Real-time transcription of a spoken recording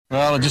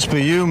Well, it'll just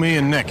be you, me,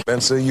 and Nick.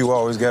 Spencer, you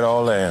always get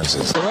all the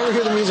answers. Whenever you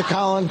hear the music,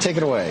 Colin, take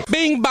it away.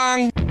 Bing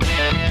bong.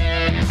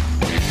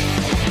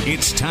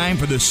 It's time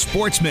for the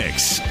Sports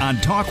Mix on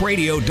Talk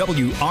Radio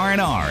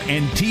WRNR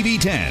and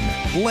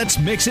TV10. Let's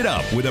mix it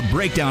up with a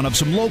breakdown of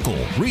some local,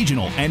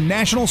 regional, and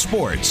national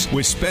sports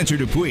with Spencer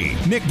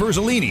Dupuis, Nick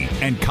Verzolini,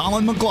 and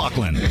Colin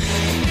McLaughlin.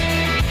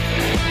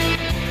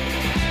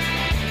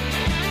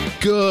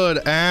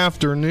 Good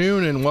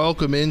afternoon and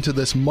welcome into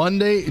this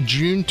Monday,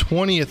 June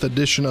 20th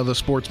edition of the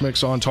Sports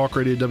Mix on Talk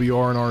Radio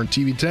WRNR and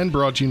TV10,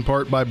 brought to you in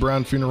part by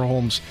Brown Funeral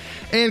Homes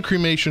and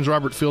Cremations,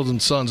 Robert Fields and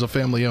Sons, a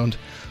family-owned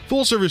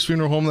full-service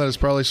funeral home that has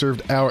probably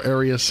served our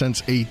area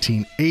since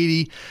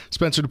 1880.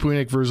 Spencer Dupuis,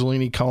 Nick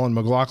Verzolini, Colin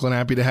McLaughlin,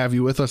 happy to have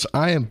you with us.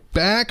 I am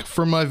back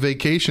from my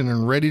vacation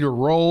and ready to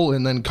roll,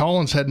 and then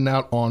Colin's heading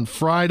out on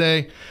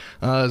Friday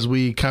as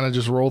we kind of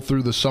just roll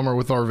through the summer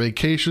with our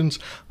vacations.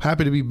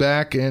 Happy to be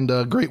back, and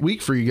a great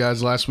week for you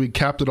guys last week.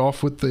 Capped it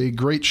off with a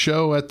great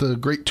show at the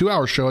great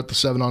 2-hour show at the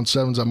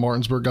 7-on-7s at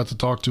Martinsburg. Got to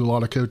talk to a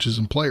lot of coaches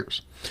and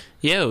players.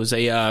 Yeah, it was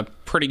a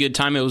pretty good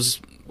time. It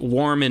was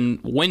warm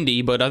and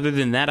windy, but other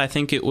than that, I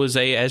think it was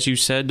as you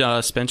said,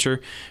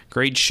 Spencer,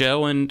 great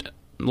show, and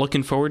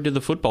looking forward to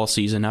the football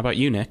season. How about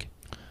you, Nick?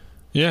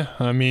 Yeah,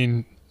 I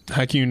mean,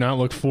 how can you not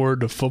look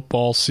forward to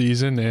football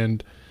season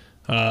and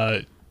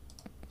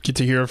get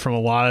to hear from a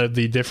lot of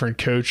the different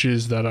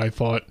coaches that I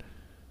thought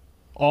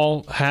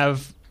all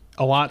have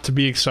a lot to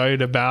be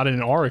excited about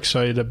and are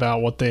excited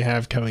about what they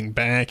have coming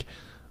back.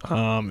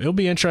 It'll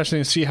be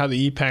interesting to see how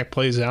the EPAC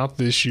plays out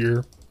this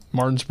year.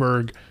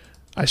 Martinsburg,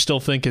 I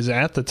still think, is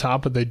at the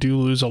top, but they do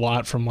lose a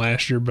lot from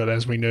last year. But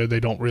as we know, they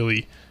don't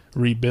really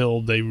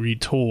rebuild, they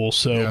retool.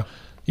 So,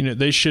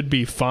 they should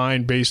be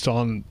fine based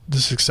on the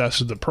success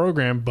of the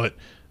program. But,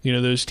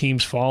 those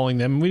teams following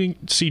them, we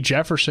didn't see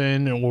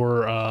Jefferson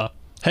or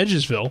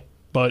Hedgesville,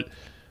 but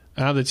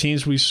out of the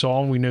teams we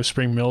saw, we know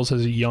Spring Mills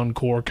has a young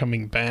core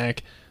coming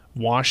back.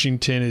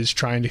 Washington is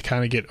trying to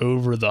kind of get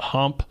over the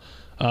hump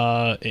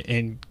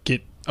and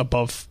get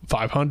above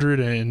 500,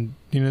 and,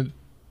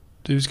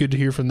 it was good to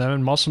hear from them,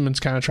 and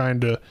Musselman's kind of trying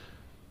to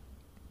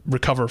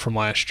recover from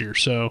last year.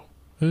 So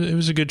it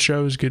was a good show.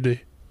 It was good to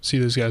see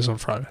those guys on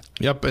Friday.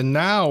 Yep, and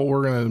now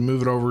we're going to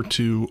move it over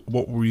to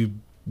what we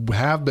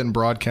have been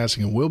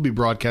broadcasting and will be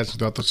broadcasting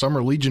throughout the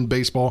summer, Legion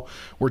Baseball.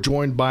 We're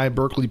joined by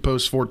Berkeley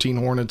Post 14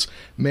 Hornets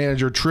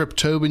manager Tripp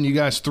Tobin. You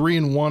guys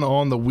 3-1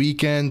 on the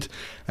weekend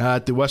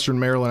at the Western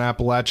Maryland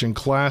Appalachian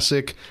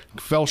Classic.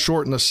 Fell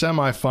short in the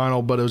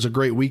semifinal, but it was a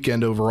great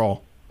weekend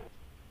overall.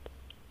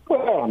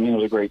 Well, I mean, it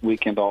was a great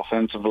weekend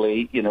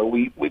offensively.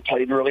 We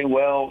played really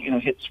well,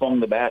 swung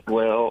the bat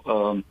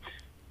well.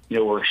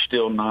 We're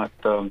still not,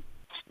 throwing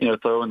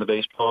the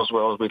baseball as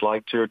well as we'd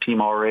like to. Our team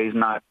RA is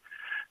not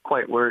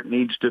quite where it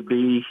needs to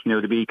be,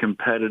 to be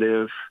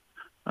competitive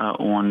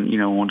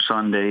on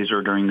Sundays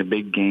or during the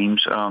big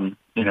games,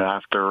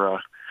 after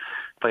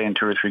playing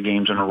 2 or 3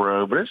 games in a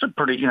row. But it's a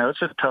pretty,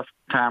 it's a tough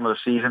time of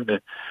the season. The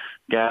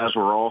guys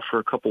were off for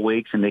a couple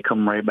weeks, and they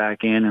come right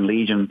back in, and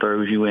Legion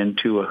throws you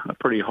into a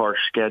pretty harsh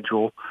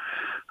schedule,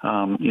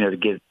 to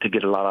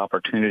get a lot of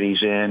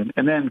opportunities in.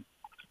 And then,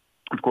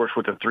 of course,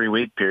 with the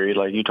 3-week period,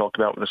 like you talked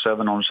about with the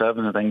 7-on-7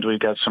 and things, we've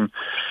got some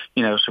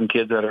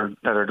kids that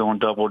are doing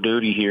double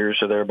duty here,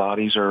 so their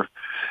bodies they're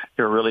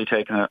really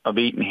taking a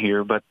beating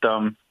here. But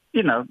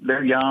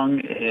they're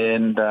young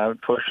and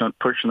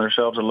pushing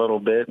themselves a little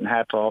bit, and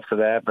hats off to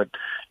that. But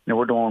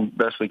we're doing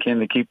the best we can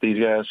to keep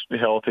these guys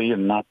healthy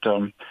and not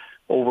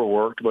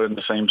overworked, but in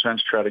the same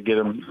sense, try to get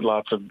them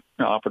lots of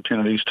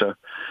opportunities to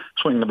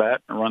swing the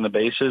bat and run the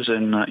bases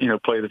and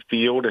play the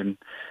field and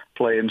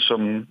play in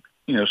some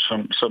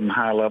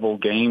high level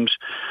games,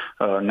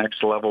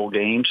 next level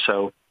games.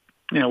 So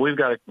we've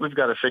got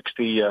to fix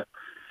the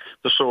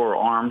sore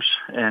arms,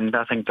 and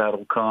I think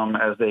that'll come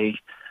as they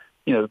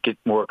get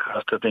more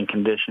accustomed and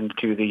conditioned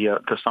to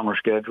the summer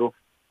schedule.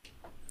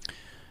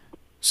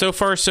 So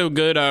far, so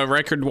good.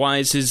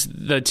 Record-wise, is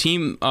the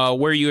team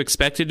where you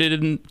expected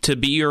it to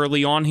be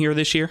early on here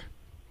this year?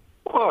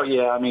 Well,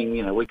 yeah. I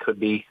mean, we could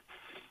be,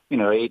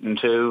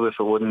 8-2 if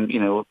it wouldn't,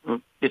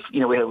 if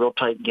we had a real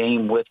tight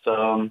game with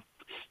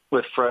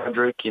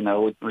Frederick.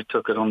 We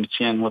took it on the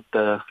chin with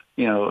a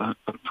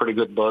pretty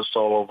good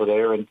buzzsaw over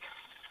there, and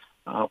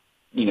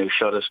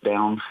shut us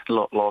down.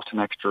 Lost in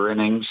extra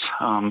innings.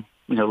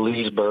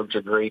 Leesburg's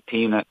a great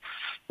team that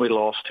we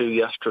lost to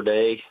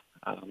yesterday.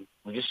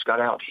 We just got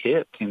out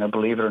hit,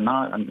 believe it or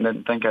not. I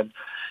didn't think I'd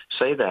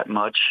say that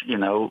much,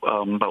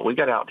 but we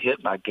got out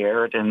hit by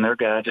Garrett, and their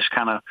guy just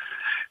kind of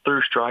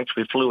threw strikes.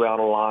 We flew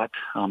out a lot,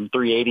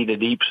 380 to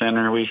deep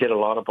center. We hit a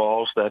lot of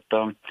balls that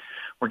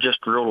were just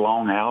real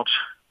long outs.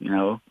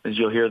 As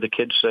you'll hear the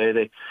kids say,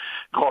 they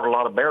caught a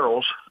lot of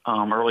barrels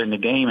early in the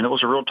game, and it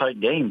was a real tight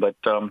game, but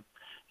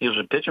it was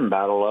a pitching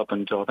battle up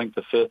until I think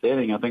the 5th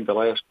inning. I think the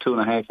last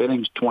 2.5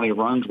 innings, 20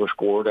 runs were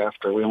scored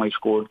after we only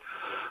scored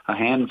a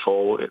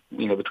handful,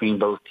 between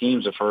both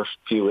teams the first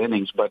few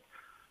innings. But,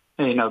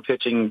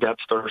 pitching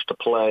depth starts to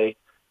play,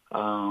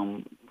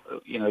 when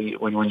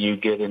you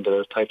get into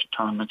those types of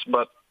tournaments.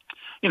 But,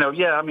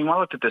 Yeah, I mean, when I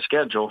looked at the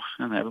schedule,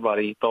 and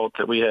everybody thought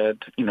that we had,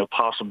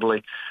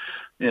 possibly,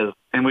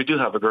 and we do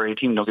have a great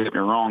team, don't get me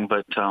wrong,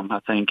 but I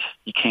think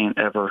you can't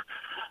ever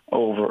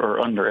over or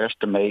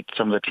underestimate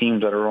some of the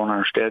teams that are on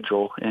our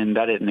schedule, and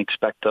I didn't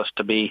expect us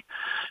to be,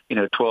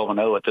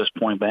 12-0 at this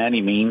point by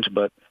any means,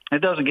 but it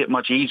doesn't get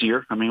much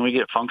easier. I mean, we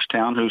get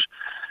Funkstown, who's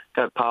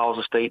got piles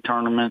of state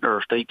tournament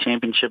or state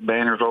championship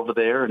banners over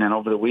there, and then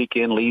over the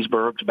weekend,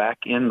 Leesburg's back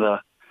in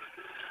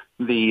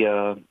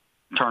the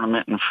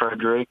tournament in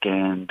Frederick,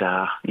 and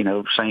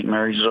St.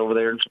 Mary's is over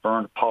there in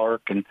Smyrna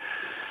Park, and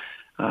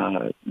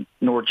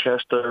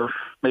Norchester,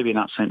 maybe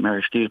not St.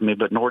 Mary,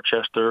 but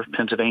Norchester,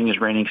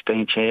 Pennsylvania's reigning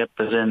state champ,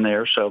 is in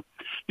there. So,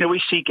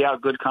 we seek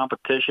out good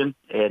competition,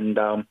 and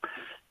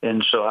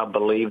so I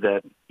believe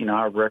that,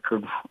 our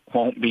record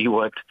won't be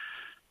what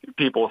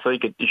people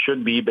think it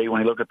should be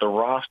when you look at the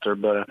roster,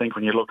 but I think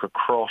when you look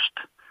across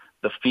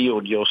the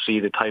field, you'll see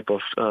the type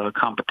of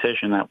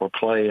competition that we're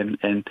playing,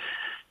 and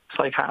it's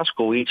like high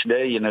school each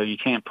day. You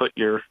can't put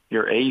your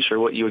ace or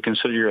what you would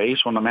consider your ace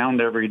on the mound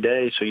every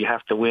day, so you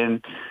have to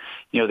win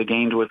the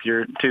games with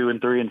your 2 and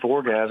 3 and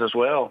 4 guys as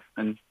well.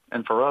 And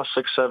for us,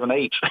 6, 7,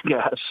 8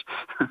 guys.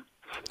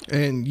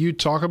 And you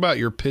talk about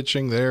your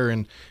pitching there,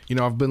 and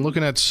I've been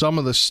looking at some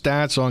of the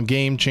stats on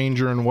Game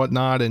Changer and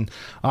whatnot, and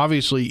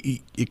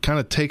obviously it kind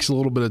of takes a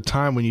little bit of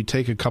time when you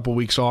take a couple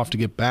weeks off to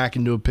get back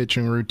into a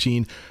pitching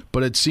routine,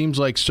 but it seems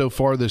like so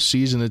far this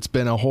season it's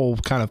been a whole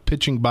kind of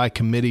pitching by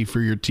committee for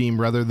your team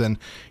rather than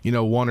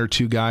 1 or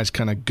 2 guys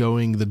kind of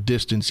going the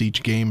distance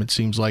each game. It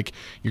seems like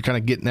you're kind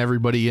of getting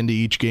everybody into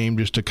each game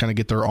just to kind of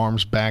get their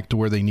arms back to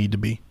where they need to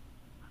be.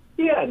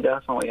 Yeah,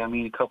 definitely. I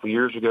mean, a couple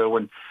years ago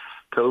when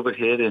COVID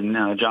hit and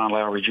John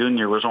Lowry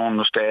Jr. was on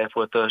the staff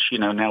with us.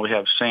 Now we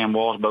have Sam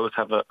Walls. Both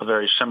have a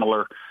very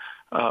similar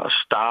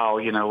style,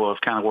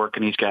 of kind of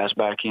working these guys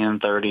back in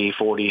 30,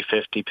 40,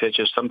 50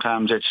 pitches.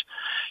 Sometimes it's,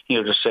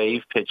 to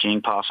save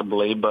pitching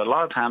possibly, but a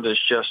lot of times it's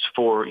just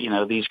for,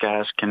 these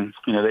guys can,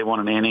 they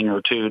want an inning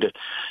or 2 to,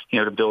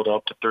 to build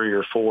up to 3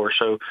 or 4.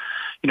 So,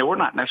 we're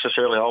not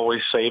necessarily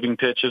always saving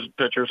pitchers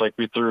like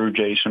we threw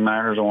Jason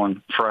Myers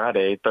on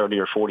Friday, 30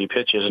 or 40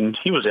 pitches, and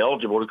he was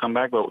eligible to come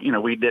back, but,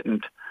 we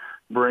didn't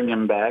bring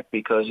him back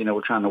because,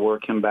 we're trying to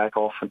work him back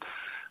off of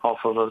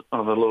a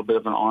little bit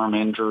of an arm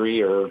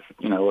injury or,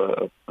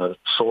 a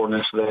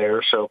soreness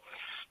there. So,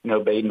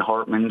 Baden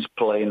Hartman's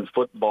playing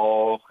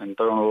football and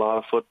throwing a lot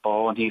of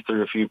football, and he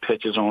threw a few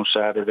pitches on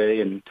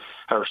Friday, and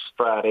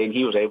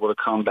he was able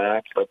to come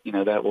back, but,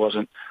 that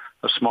wasn't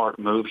a smart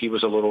move. He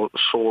was a little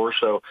sore.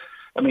 So,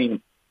 I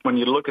mean, when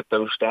you look at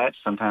those stats,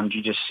 sometimes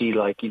you just see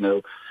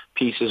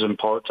pieces and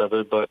parts of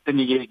it, but then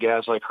you get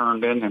guys like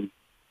Herndon and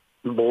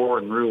Bohr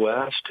and Rue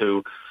West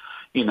who,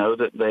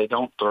 that they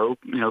don't throw,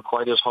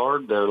 quite as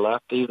hard. They're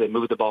lefty. They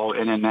move the ball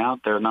in and out.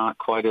 They're not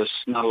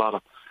a lot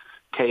of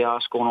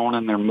chaos going on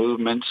in their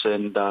movements,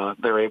 and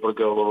they're able to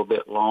go a little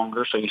bit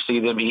longer. So you see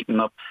them eating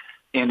up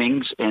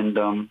innings, and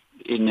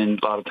then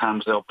a lot of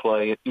times they'll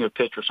play,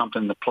 pitch or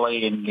something to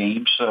play in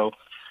games. So,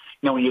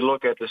 when you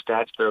look at the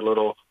stats, they're a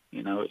little,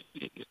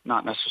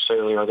 not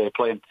necessarily are they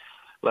playing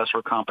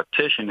lesser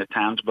competition at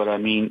times, but I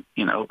mean,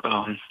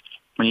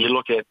 when you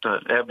look at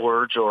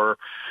Edwards or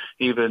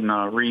even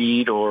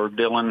Reed or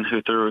Dillon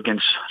who threw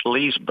against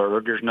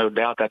Leesburg, there's no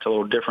doubt that's a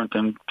little different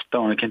than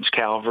throwing against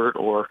Calvert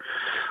or,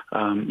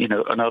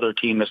 another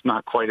team that's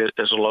not quite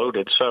as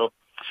loaded. So,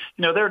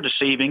 they're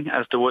deceiving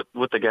as to what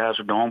the guys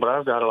are doing, but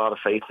I've got a lot of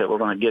faith that we're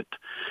going to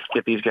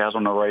get these guys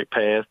on the right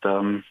path.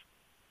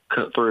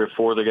 3 or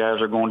 4 of the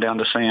guys are going down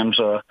to Sam's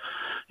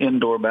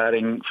indoor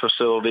batting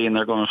facility, and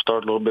they're going to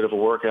start a little bit of a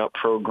workout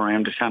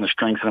program to kind of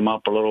strengthen them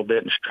up a little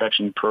bit and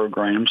stretching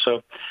program.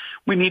 So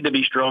we need to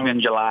be strong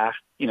in July,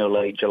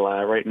 late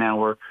July. Right now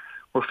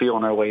we're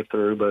feeling our way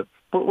through, but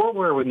we're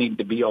where we need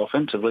to be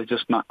offensively,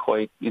 just not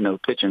quite,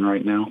 pitching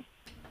right now.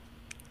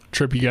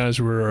 Tripp, you guys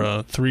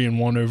were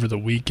 3-1 over the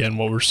weekend.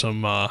 What were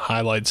some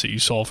highlights that you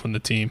saw from the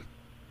team?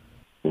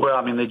 Well,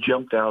 I mean, they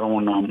jumped out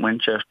on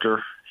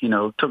Winchester.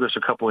 Took us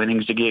a couple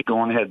innings to get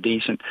going. They had a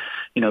decent,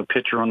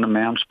 pitcher on the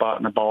mound,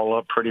 spotting the ball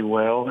up pretty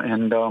well.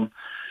 And,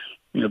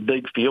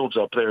 big fields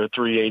up there,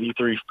 380,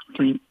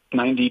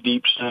 390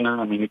 deep center.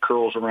 I mean, it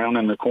curls around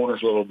in the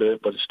corners a little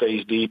bit, but it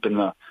stays deep in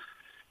the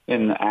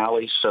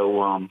alley.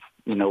 So,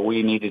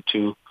 we needed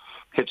to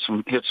hit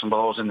some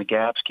balls in the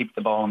gaps, keep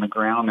the ball on the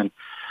ground, and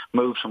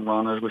move some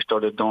runners. We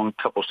started doing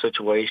a couple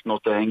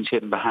situational things,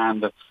 hitting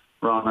behind the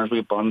runners.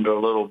 We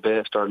bundled a little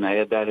bit, starting to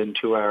add that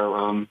into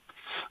our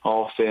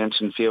offense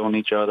and feeling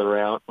each other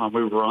out.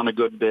 We run a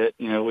good bit.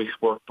 We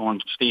worked on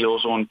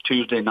steals on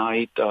Tuesday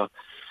night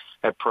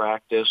at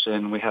practice,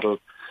 and we got a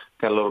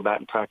little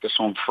batting practice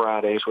on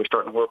Friday, so we're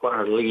starting to work on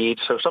our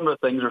leads. So some of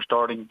the things are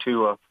starting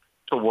to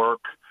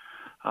work,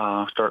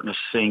 starting to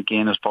sink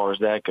in as far as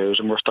that goes,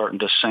 and we're starting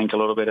to sink a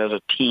little bit as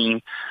a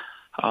team.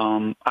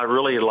 I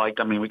really liked,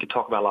 we could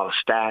talk about a lot of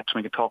stats.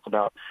 We could talk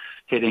about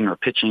hitting or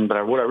pitching,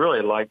 but what I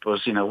really liked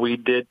was, we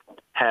did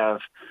have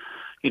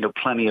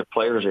plenty of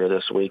players there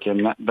this week,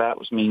 and that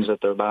means that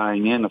they're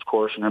buying in, of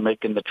course, and they're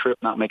making the trip,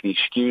 not making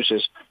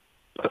excuses.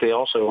 but they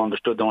also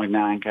understood that only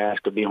 9 guys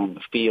could be on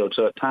the field.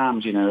 So at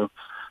times,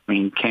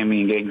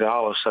 Cammy and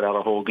Gonzalez set out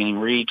a whole game.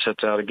 Reed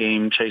sets out a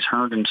game. Chase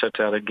Herndon sets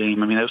out a game.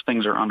 Those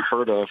things are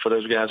unheard of for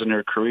those guys in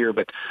their career.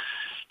 But,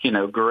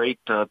 great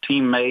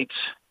teammates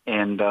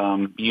and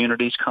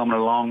unity's coming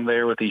along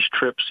there with these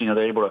trips. They're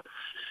able to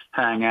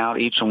hang out,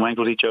 eat some wings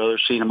with each other,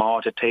 see them all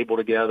at the table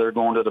together,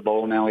 going to the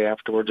bowling alley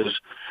afterwards. It's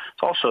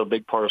also a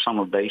big part of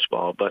summer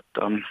baseball, but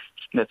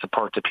that's a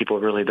part that people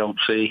really don't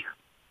see.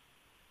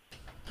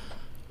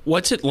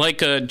 What's it like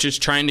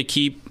just trying to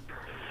keep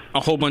a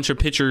whole bunch of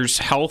pitchers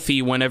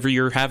healthy whenever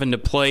you're having to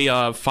play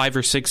 5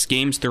 or 6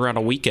 games throughout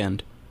a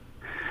weekend?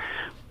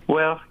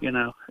 Well,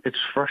 it's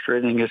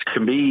frustrating as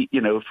can be,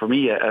 for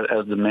me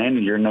as the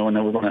manager, knowing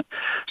that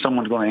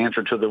someone's going to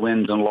answer to the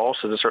wins and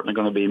losses. It's certainly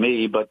going to be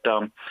me, but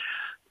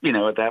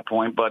at that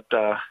point. But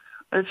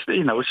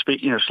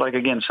it's like,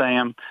 again,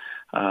 Sam,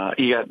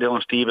 you got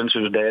Dylan Stevens,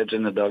 whose dad's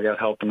in the dugout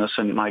helping us,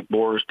 and Mike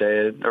Bohr's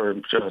dad, or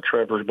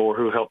Trevor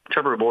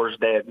Bohr's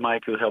dad,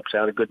 Mike, who helps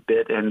out a good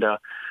bit, and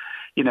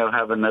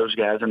having those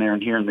guys in there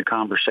and hearing the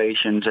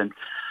conversations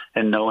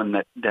and knowing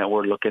that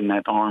we're looking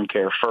at arm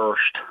care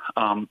first.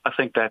 I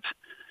think that's,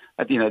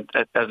 as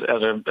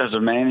a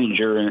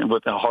manager and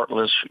with a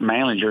heartless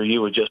manager,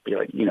 you would just be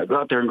like, go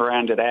out there and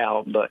grind it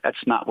out. But that's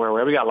not where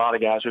we're at. We got a lot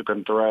of guys who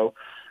can throw.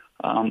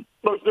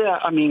 But yeah,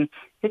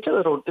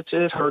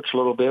 it hurts a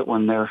little bit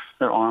when their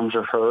arms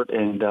are hurt,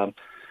 and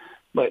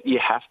but you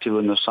have to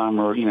in the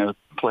summer,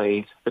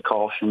 play the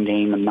caution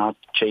game and not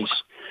chase,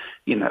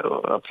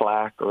 a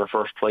plaque or a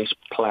first place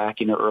plaque,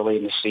 early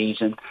in the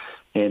season.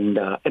 And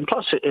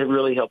plus it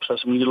really helps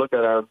us. When you look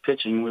at our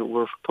pitching,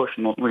 we're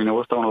pushing,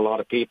 we're throwing a lot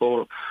of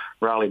people.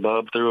 Riley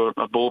Bub threw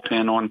a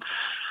bullpen on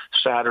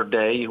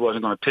Saturday. He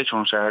wasn't going to pitch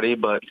on Saturday,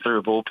 but threw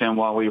a bullpen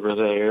while we were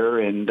there.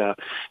 And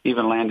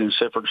even Landon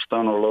Sifford's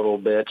thrown a little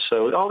bit.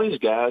 So all these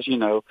guys,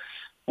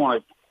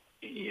 want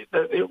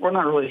to, we're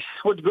not really,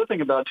 what the good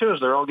thing about it too is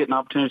they're all getting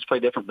opportunities to play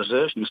different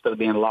positions instead of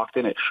being locked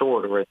in at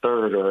short or at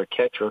third or a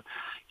catcher,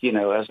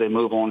 as they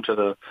move on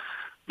to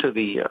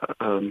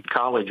the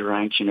college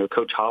ranks.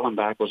 Coach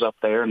Hollenbach was up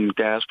there, and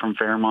guys from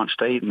Fairmont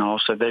State and all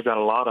said they've got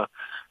a lot of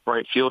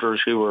right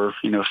fielders who were,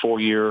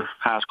 4-year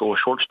high school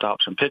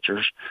shortstops and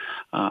pitchers.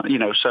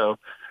 So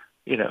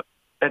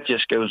that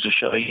just goes to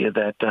show you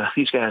that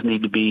these guys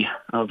need to be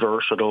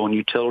versatile and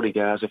utility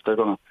guys if they're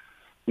going to,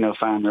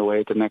 find their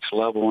way at the next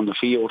level in the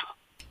field.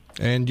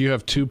 And you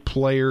have 2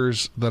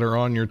 players that are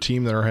on your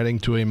team that are heading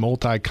to a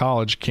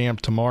multi-college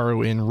camp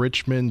tomorrow in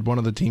Richmond. One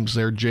of the teams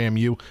there,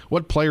 JMU.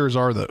 What players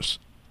are those?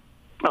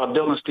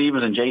 Dylan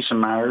Stevens and Jason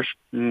Myers.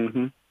 Mm-hmm.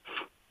 And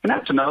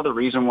that's another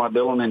reason why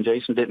Dylan and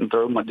Jason didn't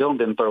throw. Dylan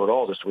didn't throw at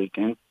all this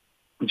weekend.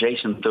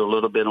 Jason threw a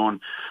little bit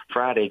on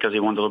Friday because he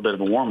wanted a little bit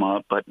of a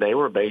warm-up, but they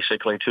were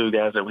basically 2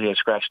 guys that we had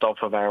scratched off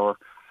of our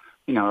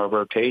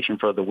rotation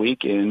for the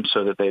weekend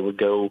so that they would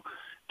go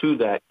to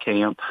that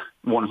camp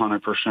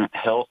 100%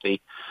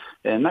 healthy.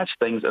 And that's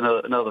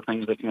another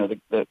things that,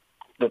 that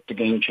the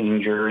game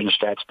changer and the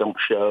stats don't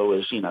show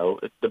is,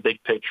 the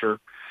big picture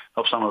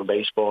of summer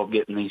baseball,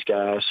 getting these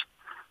guys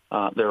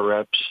their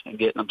reps and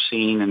getting them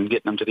seen and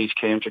getting them to these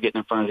camps or getting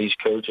in front of these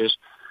coaches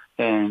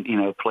and,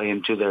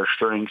 playing to their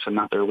strengths and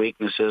not their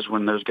weaknesses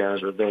when those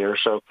guys are there.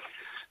 So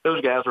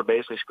those guys were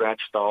basically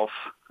scratched off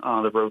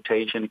the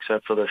rotation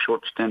except for the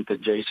short stint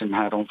that Jason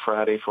had on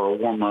Friday for a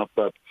warm-up.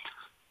 But,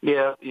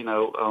 yeah,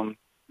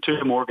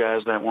 2 more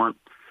guys that weren't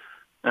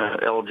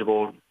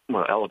eligible,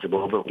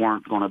 but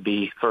weren't going to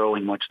be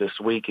throwing much this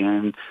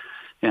weekend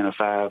in a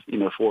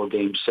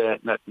 4-game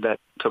set. That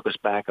took us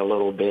back a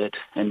little bit.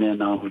 And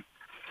then,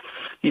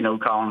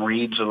 Colin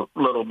Reed's a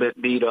little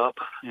bit beat up.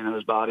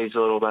 His body's a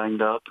little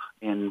banged up.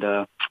 And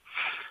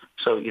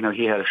so,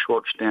 he had a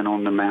short stint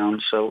on the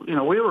mound. So,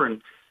 we were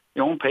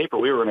on paper,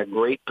 we were in a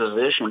great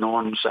position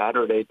on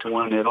Saturday to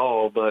win it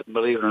all. But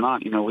believe it or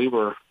not,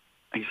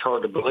 it's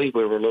hard to believe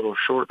we were a little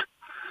short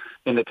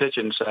in the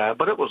pitching side,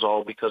 but it was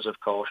all because of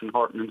caution.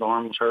 Hartman's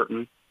arm was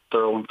hurting,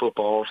 throwing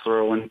footballs,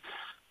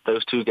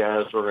 those 2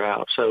 guys were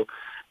out. So,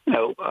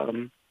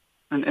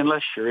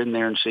 unless you're in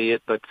there and see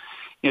it, but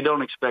you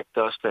don't expect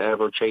us to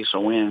ever chase a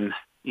win,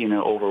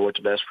 over what's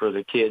best for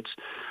the kids.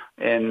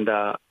 And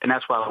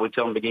that's why we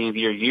tell them at the beginning of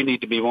the year, you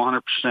need to be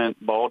 100%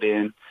 balled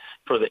in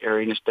for the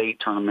area state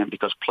tournament,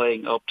 because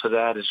playing up to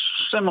that is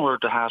similar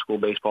to high school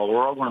baseball.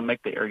 We're all going to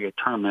make the area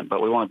tournament,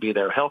 but we want to be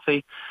there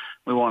healthy.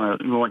 We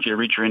want you to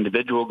reach your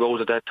individual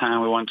goals at that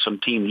time. We want some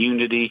team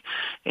unity,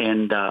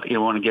 and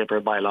want to give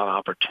everybody a lot of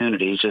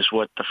opportunities. Is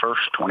what the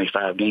first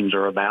 25 games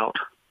are about.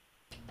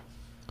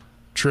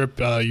 Tripp,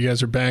 you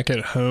guys are back at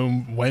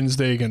home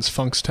Wednesday against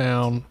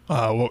Funkstown.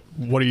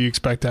 What do you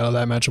expect out of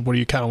that matchup? What do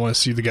you kind of want to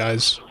see the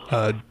guys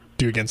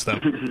do against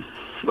them?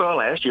 Well,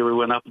 last year we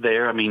went up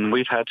there.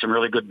 We've had some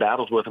really good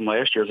battles with them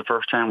last year. It was the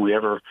first time we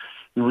ever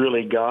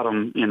really got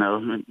them.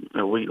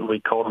 We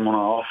called them on an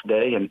off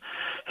day and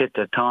hit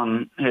the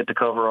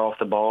cover off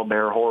the ball.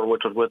 Bear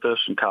Horowitz was with us,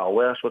 and Kyle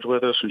West was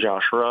with us, and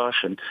Josh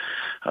Rush, and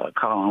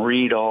Colin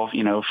Reed all,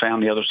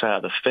 found the other side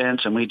of the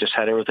fence, and we just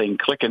had everything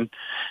clicking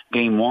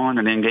game one.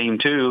 And then game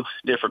two,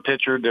 different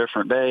pitcher,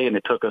 different day, and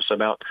it took us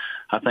about,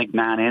 I think,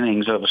 9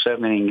 innings of a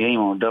 7-inning game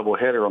on a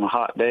doubleheader on a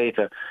hot day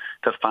to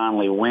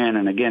finally win.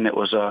 And again, it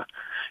was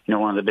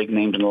one of the big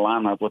names in the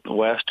lineup with the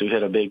West who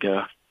hit a big,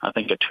 I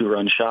think, a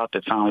 2-run shot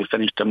that finally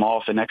finished them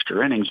off in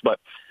extra innings. But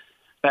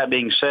that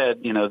being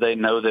said, they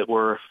know that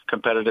we're a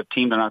competitive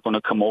team. They're not going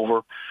to come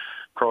over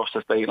across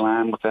the state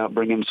line without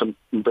bringing some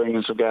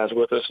guys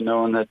with us,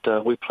 knowing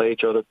that we play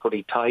each other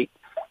pretty tight.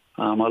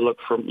 I look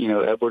for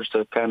Edwards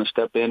to kind of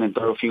step in and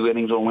throw a few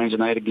innings on Wednesday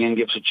night again,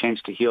 give us a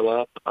chance to heal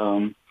up.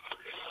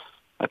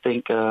 I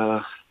think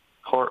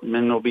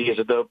Hartman will be at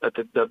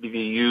the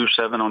WVU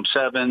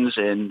 7-on-7s,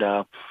 and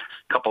a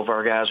couple of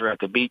our guys are at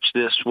the beach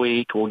this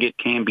week. We'll get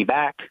Canby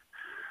back.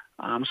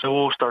 So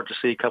we'll start to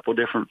see a couple of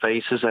different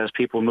faces as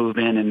people move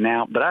in and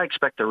out. But I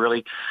expect a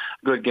really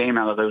good game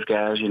out of those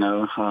guys,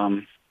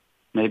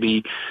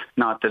 maybe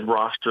not the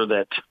roster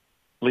that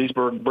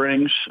Leesburg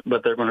brings,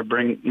 but they're going to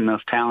bring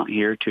enough talent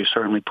here to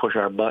certainly push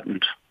our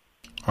buttons.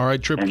 All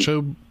right, Tripp.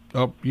 You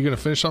going to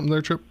finish something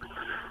there, Tripp?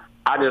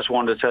 I just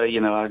wanted to tell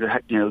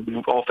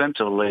you,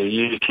 offensively,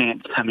 you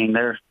can't. I mean,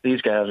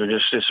 these guys are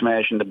just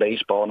smashing the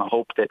baseball, and I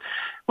hope that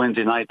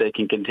Wednesday night they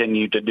can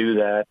continue to do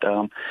that.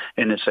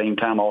 And at the same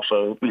time,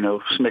 also,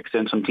 mix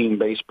in some team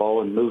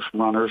baseball and move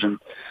some runners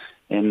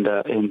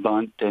and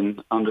bunt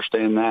and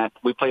understand that.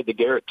 We played the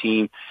Garrett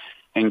team,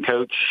 and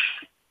Coach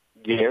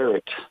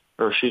Garrett,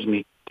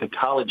 the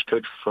college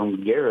coach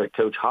from Garrett,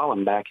 Coach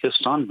Hollenbach, his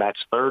son bats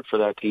third for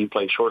that team,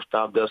 plays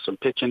shortstop, does some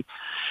pitching.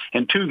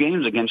 In 2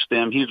 games against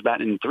them, he was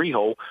batting in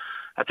 3-hole.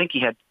 I think he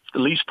had at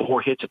least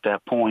 4 hits at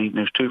that point.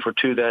 There's 2 for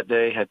 2 that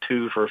day, had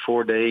 2 for a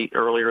 4-day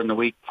earlier in the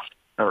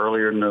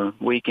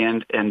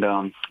weekend, and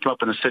come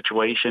up in a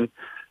situation.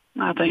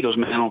 I think it was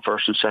man on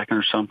first and second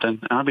or something.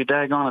 And I'd be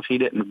daggone if he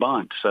didn't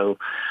bunt. So,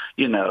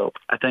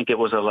 I think it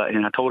was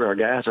and I told our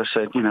guys, I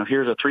said,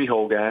 here's a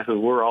 3-hole guy who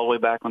we're all the way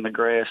back on the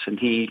grass, and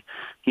he,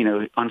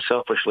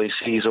 unselfishly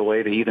sees a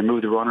way to either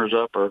move the runners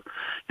up or,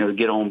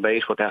 get on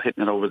base without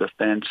hitting it over the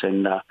fence.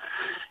 And I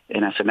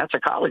said, that's a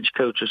college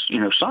coach's,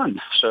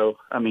 son. So,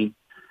 I mean,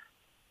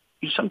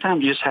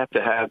 sometimes you just have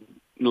to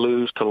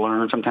lose to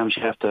learn. Sometimes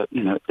you have to,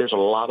 there's a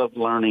lot of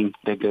learning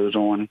that goes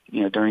on,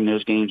 during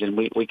those games, and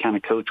we kind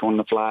of coach on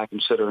the fly,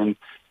 considering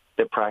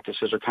that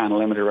practices are kind of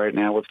limited right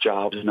now with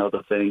jobs and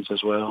other things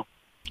as well.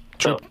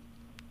 So,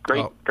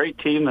 great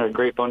team. They're a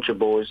great bunch of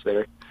boys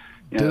there.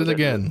 Did it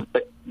again.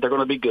 They're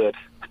going to be good.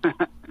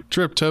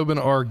 Tripp Tobin,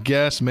 our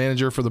guest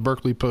manager for the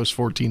Berkeley Post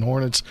 14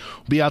 Hornets,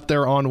 will be out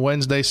there on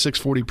Wednesday,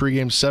 6:40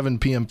 pregame, 7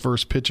 p.m.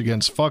 first pitch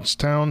against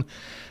Funkstown.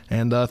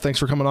 And thanks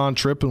for coming on,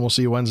 Tripp, and we'll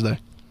see you Wednesday.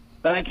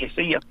 Thank you.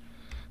 See ya.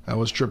 That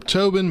was Tripp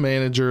Tobin,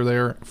 manager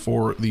there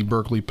for the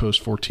Berkeley Post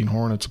 14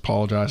 Hornets.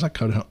 Apologize. I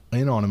cut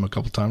in on him a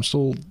couple times.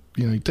 Still,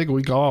 you take a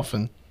week off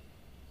and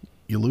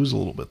you lose a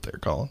little bit there,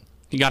 Colin.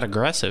 You got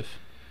aggressive.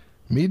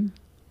 Me?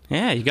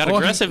 Yeah, you got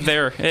aggressive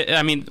there.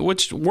 I mean,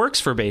 which works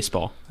for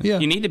baseball. Yeah.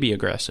 You need to be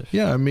aggressive.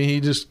 Yeah, I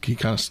mean, he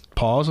kind of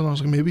paused, and I was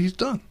like, maybe he's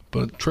done.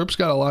 But Tripp's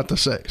got a lot to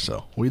say,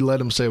 so we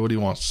let him say what he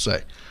wants to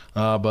say.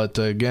 But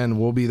again,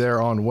 we'll be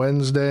there on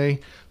Wednesday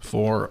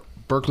for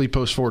Berkeley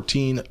Post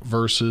 14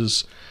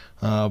 versus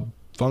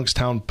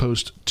Funkstown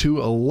Post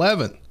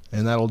 211.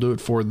 And that'll do it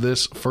for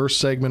this first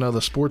segment of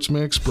the Sports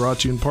Mix, brought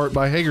to you in part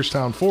by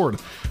Hagerstown Ford.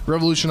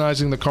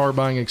 Revolutionizing the car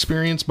buying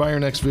experience. Buy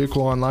your next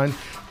vehicle online.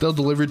 They'll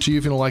deliver it to you.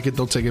 If you don't like it,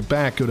 they'll take it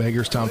back. Go to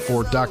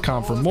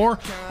HagerstownFord.com for more.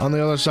 On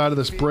the other side of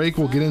this break,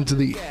 we'll get into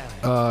the,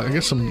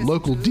 some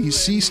local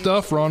D.C.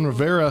 stuff. Ron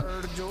Rivera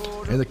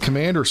and the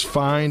Commanders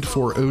fined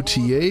for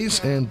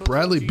OTAs, and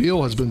Bradley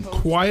Beal has been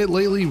quiet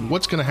lately.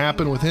 What's going to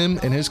happen with him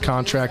and his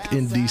contract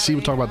in D.C.?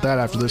 We'll talk about that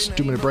after this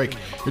 2-minute break.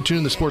 You're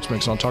tuning to the Sports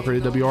Mix on Talk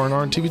Radio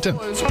WRNR and TV 10.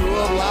 There's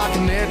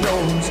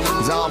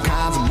all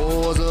kinds of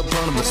boys up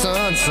under the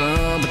sun,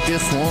 but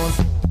this one.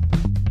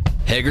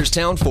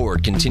 Hagerstown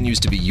Ford continues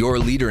to be your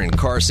leader in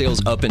car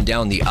sales up and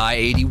down the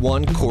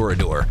I-81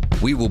 corridor.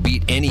 We will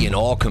beat any and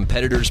all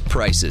competitors'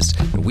 prices.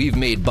 And we've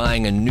made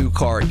buying a new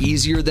car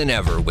easier than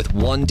ever with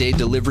 1-day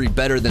delivery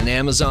better than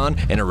Amazon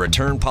and a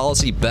return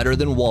policy better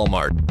than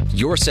Walmart.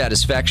 Your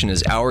satisfaction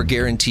is our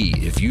guarantee.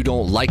 If you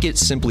don't like it,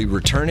 simply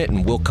return it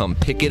and we'll come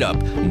pick it up.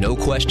 No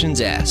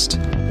questions asked.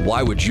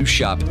 Why would you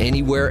shop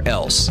anywhere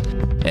else?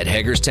 At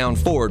Hagerstown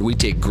Ford, we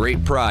take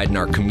great pride in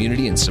our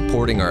community and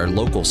supporting our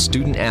local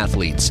student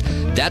athletes.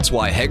 That's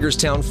why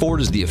Hagerstown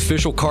Ford is the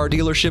official car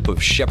dealership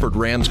of Shepherd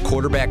Rams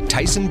quarterback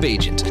Tyson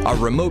Bagent. Our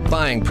remote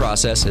buying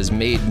process has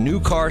made new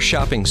car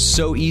shopping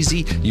so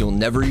easy, you'll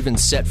never even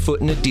set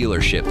foot in a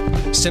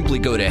dealership. Simply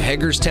go to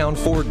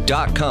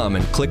HagerstownFord.com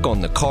and click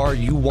on the car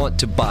you want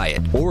to buy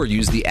it, or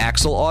use the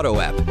Axle Auto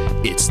app.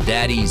 It's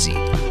that easy.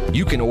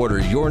 You can order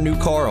your new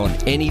car on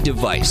any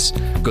device.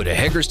 Go to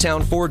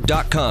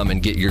HagerstownFord.com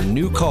and get your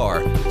new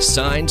car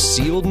signed,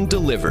 sealed, and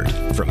delivered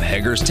from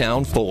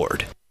Hagerstown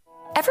Ford.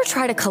 Ever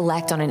try to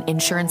collect on an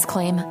insurance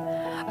claim?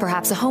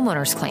 Perhaps a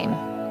homeowner's claim,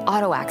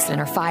 auto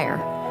accident, or fire.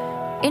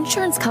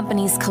 Insurance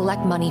companies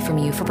collect money from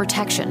you for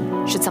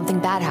protection should something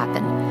bad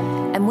happen.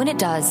 And when it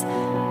does,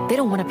 they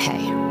don't want to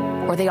pay,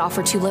 or they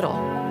offer too little.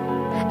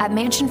 At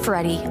Mansion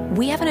Ferretti,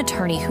 we have an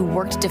attorney who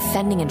worked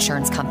defending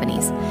insurance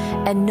companies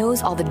and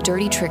knows all the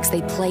dirty tricks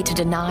they play to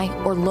deny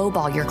or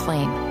lowball your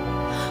claim.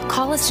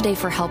 Call us today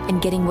for help in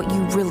getting what you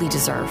really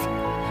deserve.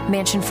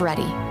 Mansion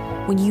Ferretti,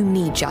 when you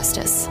need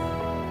justice.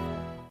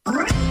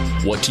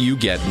 What do you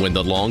get when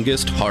the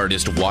longest,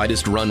 hardest,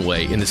 widest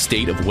runway in the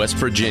state of West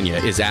Virginia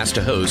is asked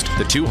to host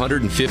the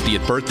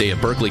 250th birthday of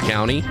Berkeley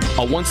County?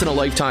 A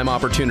once-in-a-lifetime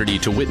opportunity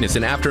to witness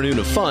an afternoon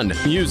of fun,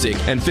 music,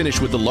 and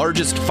finish with the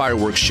largest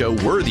fireworks show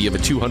worthy of a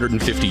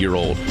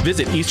 250-year-old.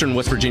 Visit Eastern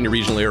West Virginia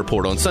Regional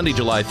Airport on Sunday,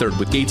 July 3rd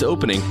with gates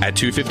opening at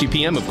 2:50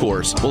 p.m., of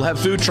course. We'll have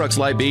food trucks,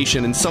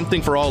 libation, and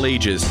something for all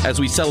ages as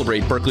we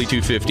celebrate Berkeley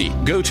 250.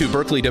 Go to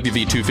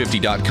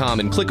berkeleywv250.com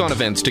and click on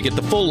events to get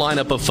the full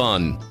lineup of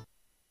fun.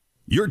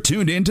 You're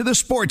tuned in to the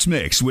Sports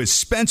Mix with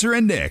Spencer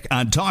and Nick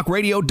on Talk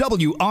Radio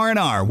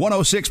WRNR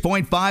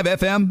 106.5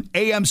 FM,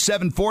 AM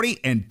 740,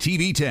 and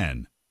TV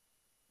 10.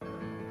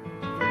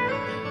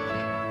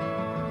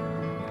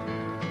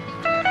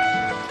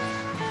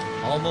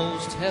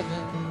 Almost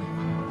heaven,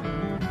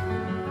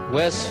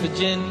 West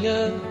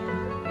Virginia,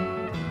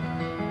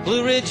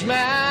 Blue Ridge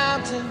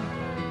Mountain,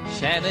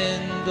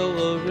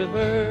 Shenandoah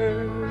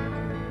River.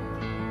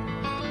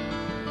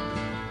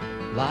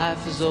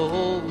 Life is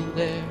old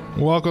there.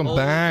 Welcome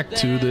back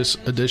to this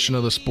edition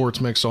of the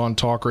Sports Mix on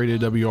Talk Radio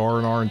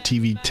WRNR and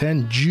TV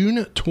 10,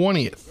 June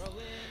 20th,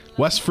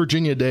 West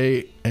Virginia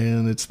Day,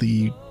 and it's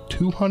the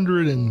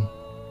 239th,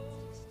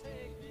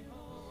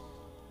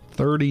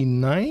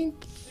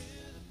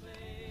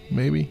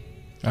 maybe?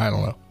 I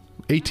don't know.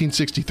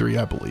 1863,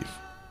 I believe,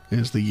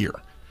 is the year.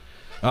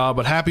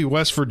 But happy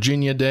West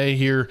Virginia Day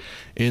here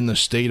in the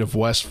state of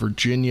West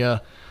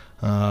Virginia.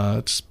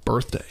 It's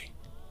birthday,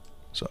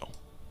 so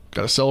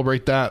got to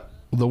celebrate that.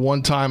 The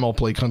one time I'll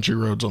play Country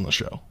Roads on the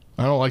show.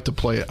 I don't like to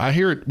play it. I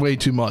hear it way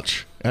too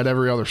much at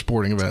every other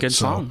sporting event. Good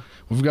song.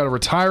 We've got to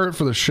retire it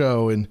for the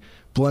show and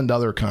blend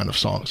other kind of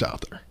songs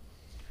out there.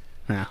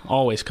 Yeah,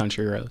 always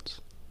Country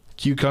Roads.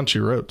 Cue Country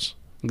Roads.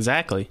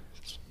 Exactly.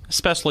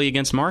 Especially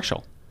against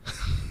Marshall.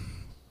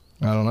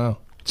 I don't know.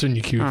 It's in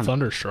you cue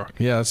Thunderstruck.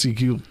 Yeah, it's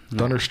cue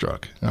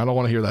Thunderstruck. I don't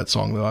want to hear that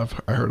song, though. I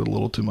heard it a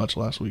little too much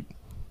last week.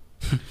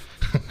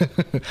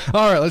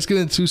 All right, let's get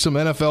into some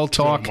NFL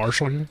talk.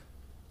 Marshall here?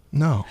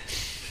 No.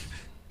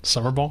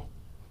 Summer Ball?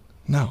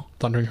 No.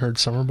 Thundering Herd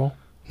Summer Ball?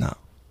 No.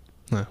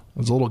 No.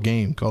 It's a little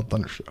game called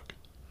Thunderstruck.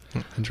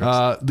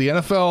 Interesting. The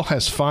NFL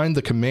has fined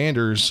the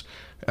Commanders.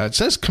 It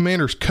says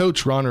Commanders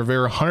coach Ron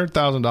Rivera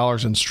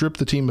 $100,000 and stripped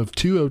the team of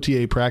 2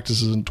 OTA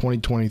practices in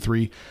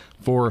 2023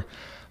 for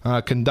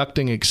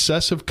conducting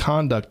excessive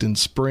conduct in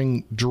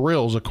spring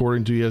drills,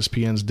 according to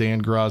ESPN's Dan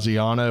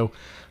Graziano.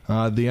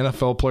 The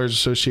NFL Players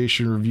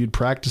Association reviewed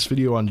practice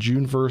video on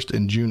June 1st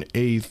and June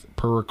 8th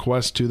per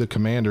request to the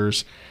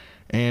Commanders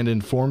and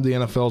informed the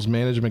NFL's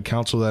Management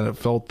Council that it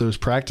felt those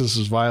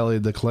practices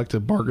violated the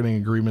collective bargaining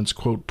agreement's,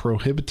 quote,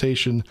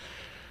 prohibition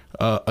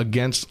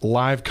against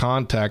live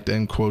contact,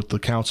 end quote. The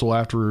council,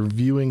 after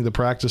reviewing the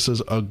practices,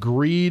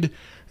 agreed.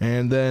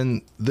 And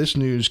then this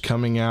news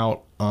coming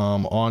out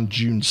on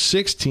June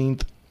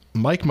 16th,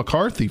 Mike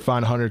McCarthy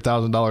fined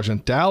 $100,000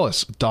 and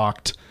Dallas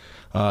docked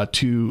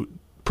to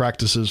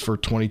practices for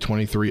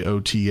 2023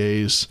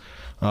 OTAs.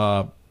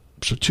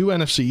 So 2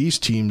 NFC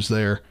East teams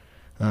there.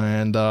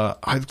 And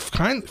I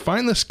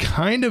find this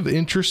kind of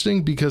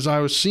interesting because I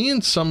was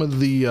seeing some of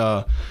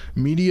the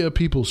media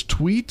people's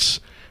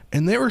tweets,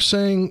 and they were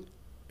saying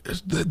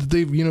that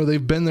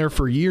they've been there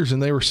for years,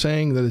 and they were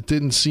saying that it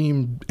didn't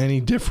seem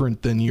any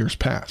different than years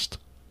past.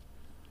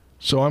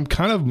 So I'm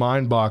kind of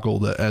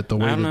mind-boggled at the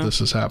way that this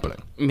is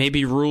happening.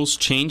 Maybe rules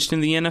changed in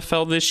the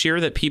NFL this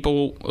year that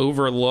people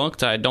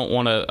overlooked. I don't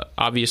want to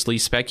obviously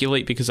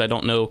speculate because I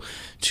don't know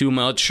too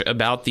much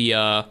about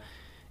the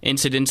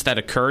incidents that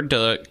occurred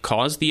to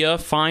cause the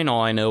fine.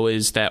 All I know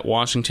is that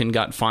Washington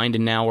got fined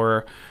and now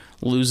we're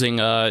losing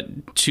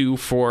 2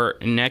 for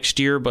next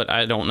year, but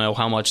I don't know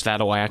how much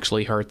that'll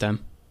actually hurt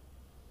them.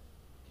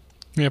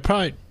 Yeah, it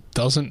probably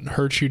doesn't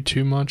hurt you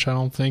too much, I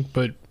don't think,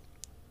 but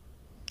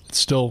it's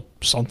still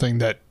something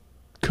that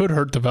could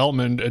hurt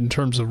development in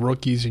terms of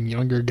rookies and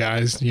younger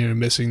guys,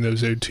 missing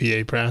those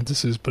OTA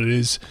practices, but it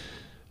is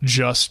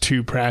just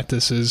 2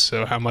 practices,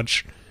 so how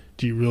much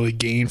do you really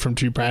gain from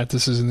 2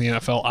 practices in the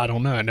NFL? I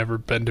don't know. I've never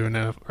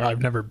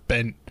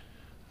been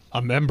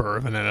a member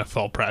of an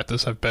NFL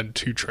practice. I've been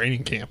to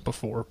training camp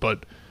before,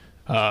 but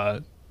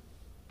so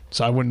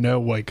I wouldn't know,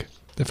 like,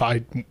 if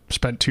I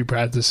spent 2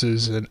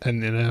 practices in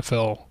an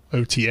NFL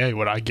OTA,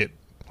 would I get,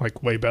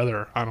 like, way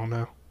better? I don't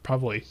know.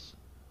 Probably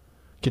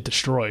get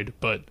destroyed,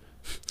 but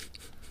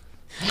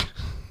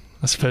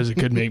I suppose it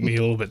could make me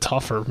a little bit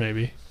tougher,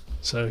 maybe.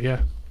 So,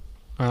 yeah.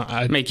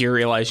 I'd make you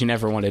realize you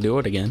never want to do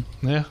it again.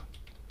 Yeah.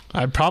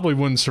 I probably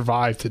wouldn't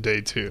survive to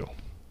day 2,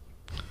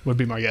 would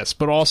be my guess.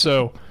 But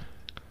also,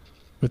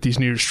 with these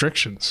new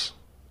restrictions,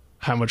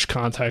 how much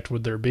contact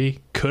would there be?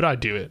 Could I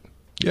do it?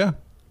 Yeah.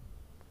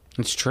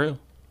 It's true.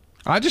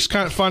 I just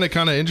kind of find it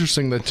kind of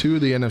interesting that 2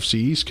 of the NFC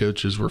East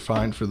coaches were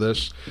fined for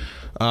this.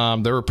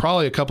 There were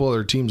probably a couple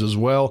other teams as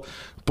well.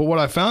 But what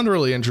I found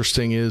really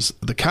interesting is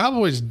the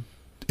Cowboys,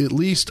 at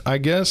least, I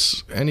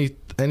guess,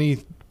 any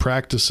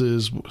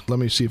practices, let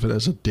me see if it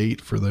has a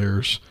date for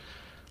theirs.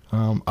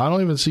 I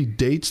don't even see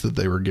dates that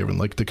they were given.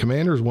 Like the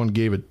Commanders one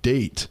gave a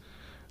date,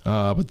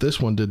 but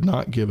this one did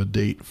not give a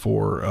date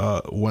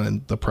for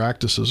when the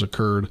practices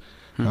occurred.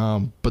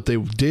 But they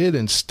did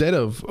instead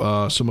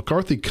of so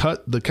McCarthy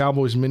cut the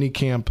Cowboys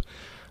minicamp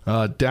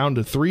down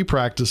to 3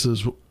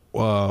 practices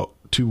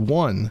to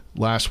 1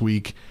 last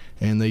week,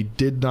 and they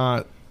did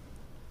not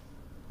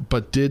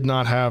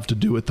have to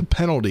do with the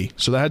penalty.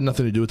 So that had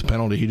nothing to do with the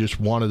penalty. He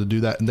just wanted to do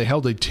that, and they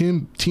held a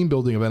team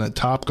building event at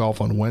Topgolf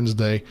on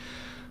Wednesday.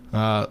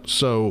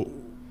 So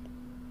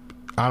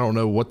I don't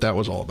know what that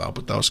was all about,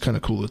 but that was kind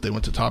of cool that they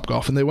went to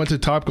Topgolf, and they went to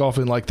Topgolf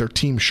in like their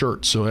team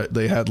shirts, so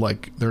they had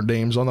like their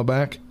names on the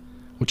back,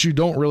 which you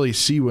don't really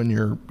see when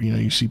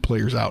you see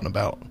players out and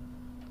about.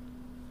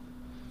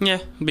 Yeah,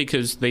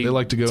 because they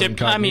like to go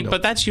incognito. I mean,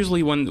 but that's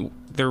usually when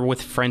they're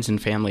with friends and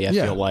family, I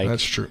feel like.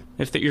 That's true.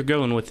 If you're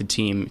going with the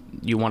team,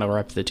 you want to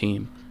rep the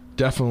team.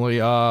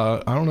 Definitely.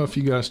 I don't know if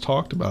you guys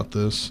talked about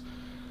this.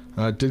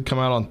 It did come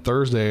out on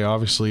Thursday.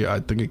 Obviously, I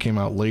think it came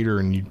out later,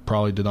 and you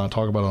probably did not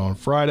talk about it on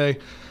Friday.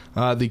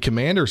 The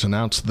Commanders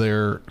announced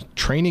their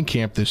training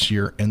camp this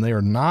year, and they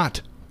are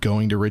not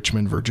going to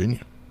Richmond,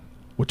 Virginia,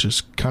 which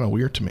is kind of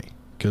weird to me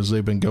because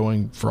they've been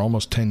going for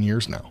almost 10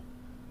 years now.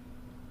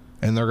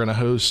 And they're going to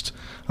host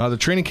the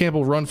training camp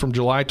will run from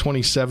July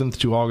 27th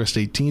to August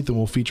 18th and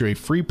will feature a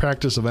free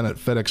practice event at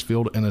FedEx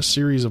Field and a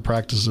series of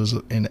practices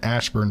in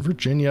Ashburn,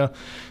 Virginia.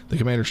 The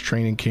Commanders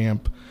training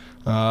camp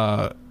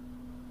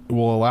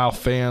will allow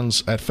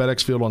fans at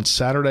FedEx Field on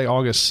Saturday,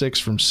 August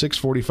 6th from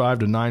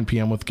 6:45 to 9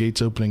 p.m. with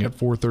gates opening at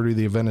 4:30.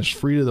 The event is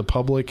free to the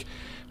public.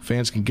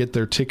 Fans can get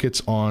their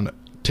tickets on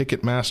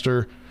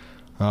Ticketmaster.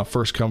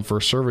 First come,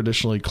 first serve.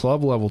 Additionally,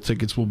 club level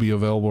tickets will be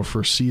available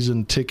for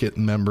season ticket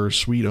members,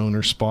 suite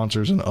owners,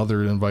 sponsors, and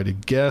other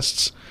invited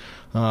guests.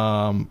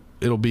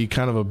 It'll be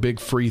kind of a big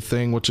free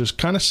thing, which is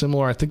kind of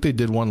similar. I think they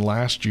did one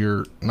last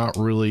year. Not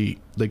really.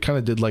 They kind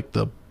of did like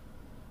or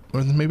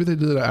maybe they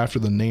did it after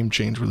the name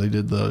change where they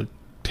did the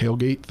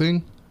tailgate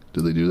thing.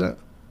 Did they do that?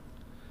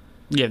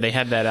 Yeah, they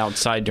had that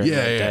outside during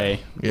that day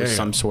with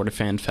some sort of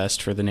fan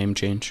fest for the name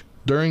change.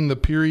 During the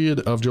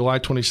period of July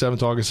 27th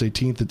to August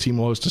 18th, the team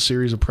will host a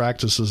series of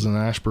practices in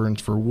Ashburn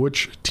for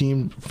which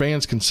team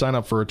fans can sign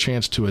up for a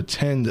chance to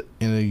attend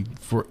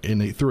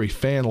through a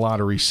fan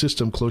lottery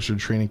system closer to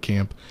training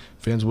camp.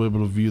 Fans will be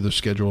able to view the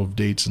schedule of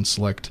dates and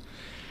select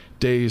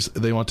days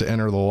they want to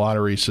enter the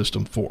lottery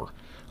system for,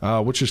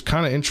 which is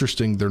kind of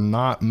interesting. They're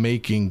not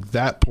making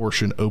that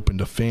portion open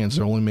to fans.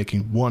 They're only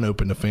making one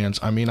open to fans.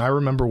 I mean, I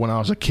remember when I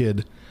was a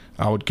kid,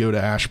 I would go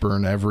to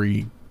Ashburn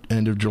every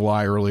end of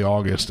July, early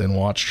August, and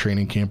watch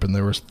training camp, and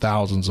there was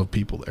thousands of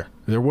people there.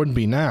 There wouldn't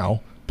be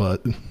now,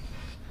 but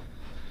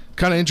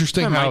kind of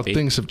interesting how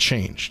things have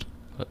changed.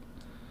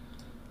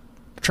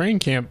 Training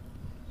camp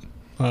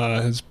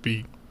has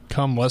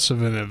become less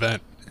of an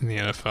event in the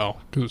NFL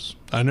because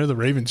I know the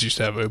Ravens used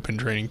to have open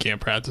training camp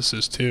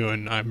practices too,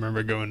 and I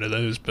remember going to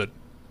those, but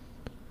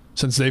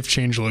since they've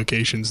changed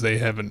locations, they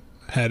haven't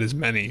had as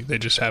many. They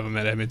just have them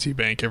at M&T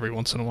Bank every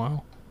once in a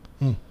while.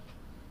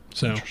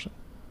 So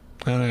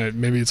I don't know,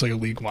 maybe it's like a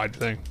league-wide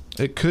thing.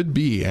 It could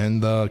be,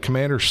 and the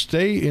Commanders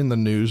stay in the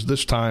news,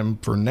 this time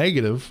for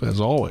negative, as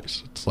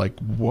always. It's like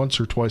once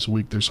or twice a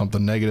week there's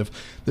something negative.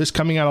 This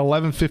coming out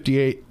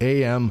 11:58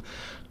 a.m.,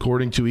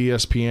 according to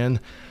ESPN.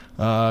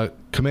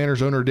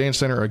 Commanders owner Dan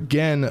Snyder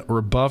again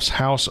rebuffs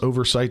House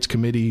Oversight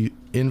Committee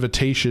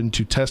invitation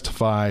to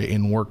testify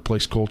in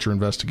workplace culture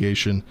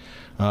investigation.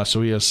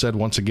 So he has said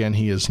once again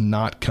he is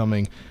not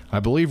coming.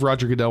 I believe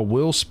Roger Goodell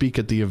will speak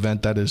at the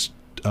event. That is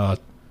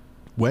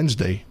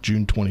Wednesday,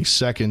 June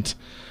 22nd.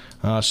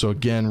 So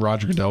again,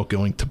 Roger Goodell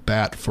going to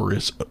bat for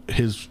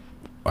his,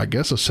 I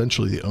guess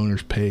essentially the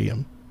owners pay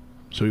him.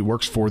 So he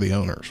works for the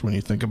owners when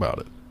you think about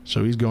it.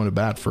 So he's going to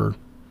bat for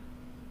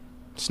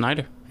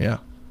Snyder. Yeah.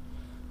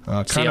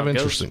 Kind of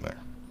interesting there.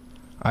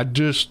 I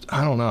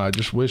don't know. I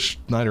just wish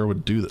Snyder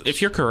would do this.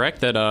 If you're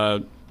correct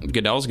that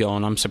Goodell's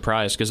going, I'm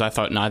surprised because I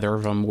thought neither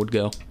of them would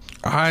go.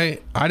 I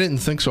didn't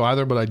think so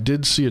either, but I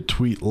did see a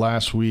tweet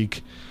last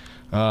week.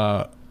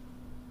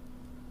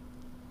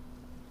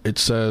 It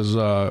says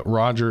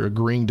Roger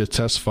agreeing to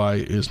testify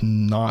is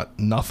not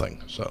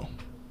nothing. So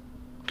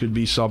could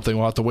be something.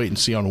 We'll have to wait and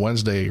see on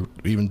Wednesday,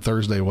 even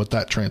Thursday, what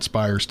that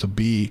transpires to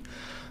be.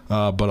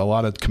 But a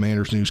lot of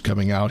Commanders news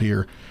coming out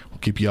here. We'll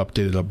keep you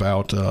updated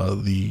about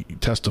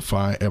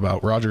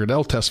about Roger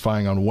Goodell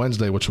testifying on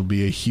Wednesday, which will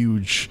be a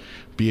huge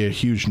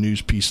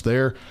news piece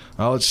there.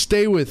 Let's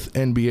stay with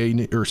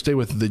NBA or stay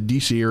with the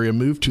DC area.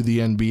 Move to the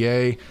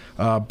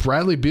NBA.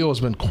 Bradley Beal has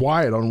been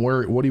quiet on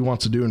what he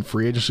wants to do in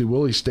free agency.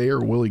 Will he stay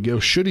or will he go?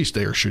 Should he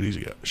stay or should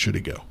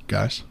he go,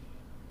 guys?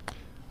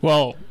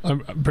 Well, I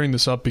bring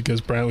this up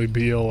because Bradley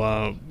Beal,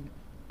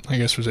 I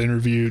guess, was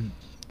interviewed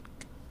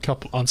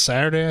on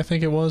Saturday, I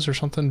think it was, or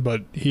something,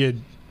 but he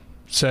had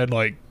said,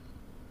 like,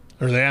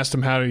 or they asked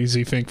him how does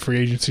he think free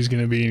agency is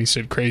going to be, and he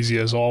said crazy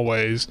as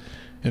always.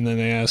 And then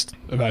they asked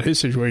about his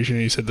situation,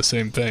 and he said the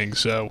same thing.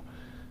 So,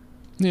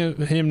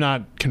 him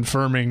not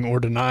confirming or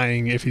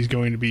denying if he's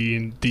going to be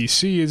in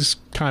D.C. is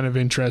kind of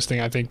interesting,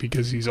 I think,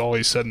 because he's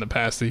always said in the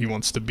past that he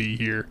wants to be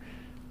here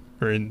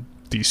or in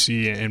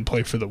D.C. and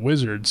play for the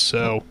Wizards.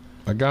 So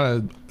I got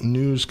a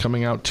news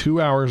coming out 2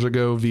 hours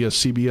ago via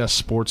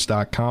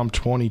CBSSports.com,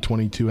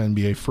 2022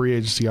 NBA free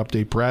agency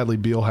update. Bradley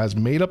Beal has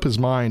made up his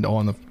mind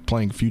on the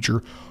playing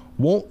future,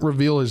 won't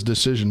reveal his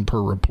decision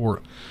per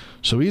report.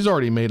 So he's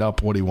already made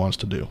up what he wants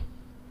to do.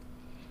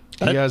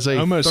 He has a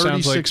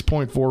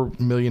 $36.4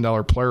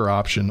 million player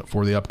option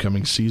for the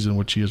upcoming season,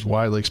 which he is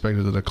widely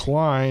expected to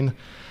decline,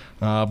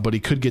 but he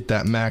could get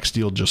that max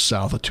deal just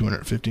south of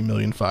 $250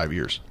 million 5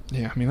 years.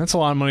 Yeah, I mean, that's a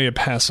lot of money to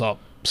pass up.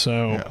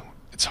 So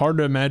it's hard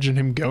to imagine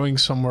him going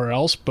somewhere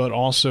else, but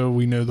also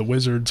we know the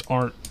Wizards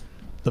aren't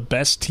the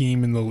best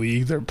team in the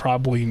league. They're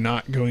probably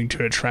not going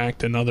to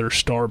attract another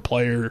star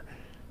player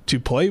to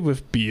play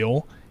with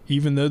Beal,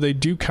 even though they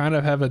do kind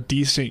of have a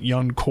decent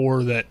young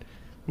core that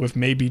with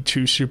maybe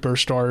two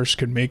superstars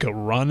could make a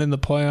run in the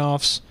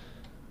playoffs.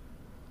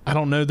 I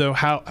don't know, though,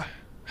 how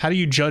do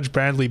you judge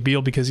Bradley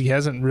Beal, because he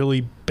hasn't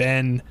really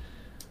been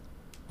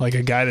like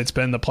a guy that's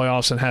been in the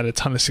playoffs and had a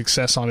ton of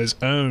success on his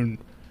own.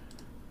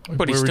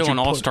 But he's still an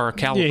all-star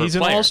caliber player. Yeah, he's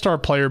an all-star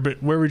player,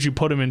 but where would you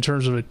put him in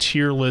terms of a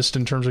tier list,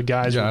 in terms of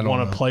guys who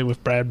want to play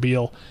with Brad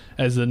Beal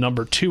as the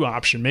number 2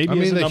 option? Maybe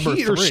as a number 3. The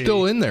Heat are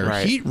still in there.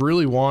 Right. Heat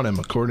really want him,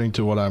 according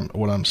to what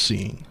I'm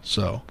seeing.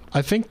 So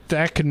I think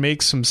that could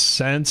make some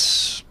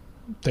sense.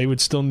 They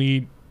would still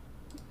need,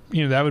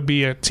 that would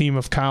be a team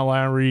of Kyle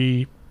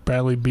Lowry,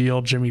 Bradley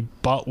Beal, Jimmy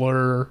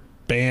Butler,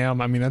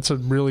 Bam. I mean, that's a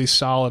really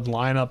solid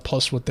lineup,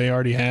 plus what they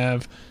already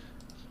have.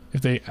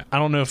 I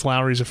don't know if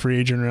Lowry's a free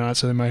agent or not,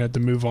 so they might have to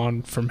move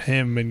on from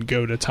him and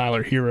go to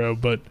Tyler Hero.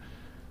 But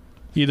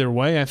either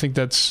way, I think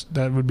that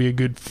would be a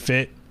good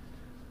fit.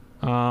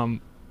 I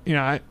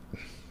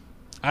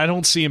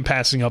don't see him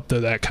passing up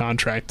to that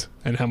contract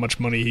and how much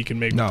money he can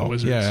make with the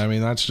Wizards. Yeah, I mean,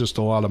 that's just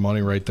a lot of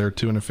money right there,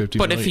 $250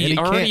 But million. if he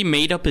already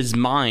made up his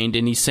mind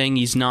and he's saying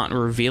he's not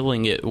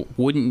revealing it,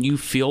 wouldn't you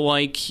feel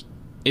like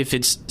if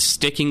it's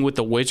sticking with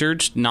the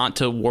Wizards, not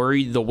to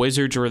worry the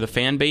Wizards or the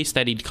fan base,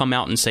 that he'd come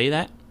out and say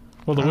that?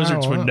 Well, the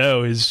Wizards would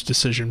know his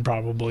decision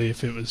probably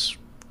if it was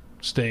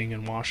staying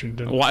in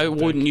Washington. Why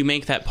wouldn't you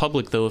make that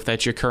public, though, if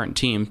that's your current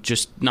team,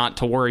 just not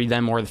to worry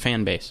them or the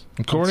fan base?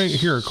 According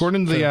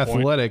to The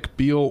Athletic,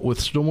 Beal, with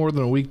still more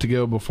than a week to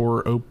go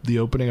before the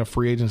opening of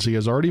free agency,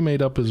 has already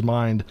made up his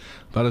mind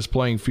about his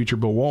playing future,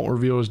 but won't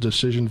reveal his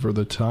decision for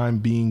the time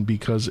being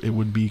because it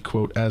would be,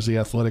 quote, as The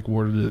Athletic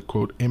worded it,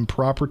 quote,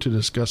 improper to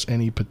discuss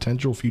any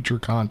potential future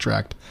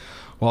contract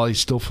while he's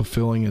still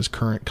fulfilling his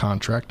current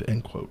contract,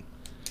 end quote.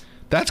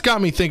 That's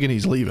got me thinking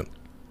he's leaving.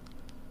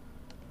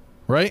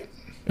 Right?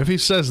 If he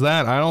says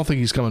that, I don't think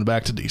he's coming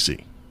back to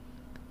D.C.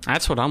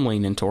 That's what I'm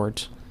leaning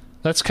towards.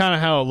 That's kind of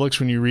how it looks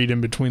when you read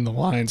in between the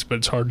lines, but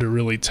it's hard to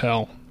really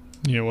tell,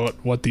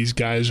 what these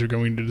guys are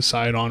going to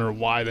decide on or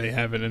why they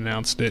haven't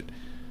announced it.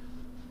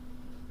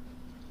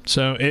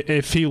 So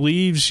if he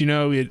leaves,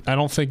 I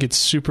don't think it's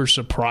super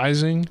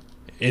surprising.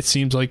 It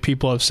seems like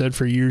people have said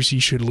for years he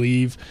should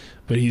leave,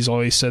 but he's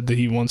always said that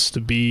he wants to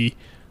be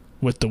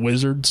with the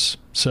Wizards.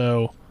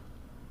 So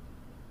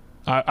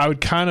I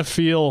would kind of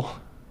feel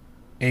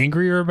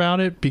angrier about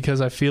it, because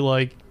I feel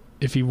like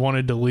if he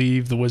wanted to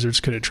leave, the Wizards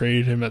could have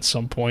traded him at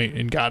some point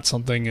and got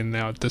something, and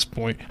now at this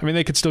point, I mean,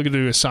 they could still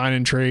do a sign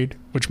and trade,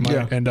 which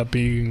might end up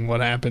being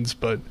what happens,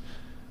 but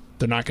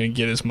they're not going to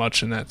get as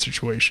much in that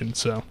situation.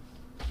 So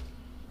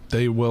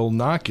they will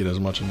not get as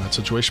much in that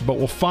situation, but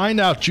we'll find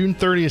out June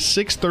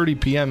 30th, 6:30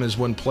 p.m. is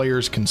when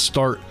players can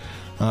start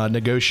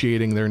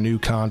negotiating their new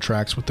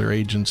contracts with their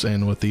agents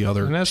and with the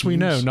other And as teams. we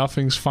know,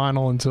 nothing's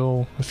final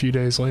until a few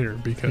days later,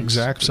 because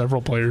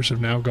several players have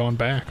now gone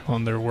back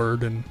on their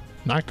word and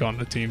not gone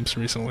to teams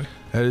recently.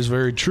 That is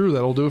very true.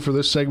 That'll do it for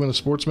this segment of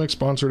Sports Mix,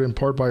 sponsored in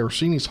part by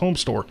Orsini's Home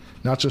Store.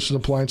 Not just an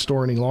appliance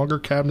store any longer.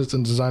 Cabinets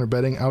and designer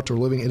bedding, outdoor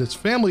living. It is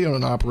family-owned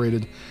and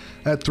operated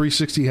at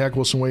 360 Hack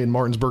Wilson Way in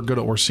Martinsburg. Go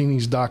to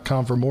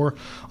Orsinis.com for more.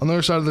 On the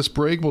other side of this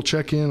break, we'll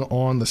check in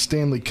on the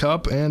Stanley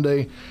Cup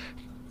and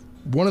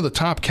one of the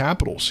top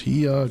Capitals.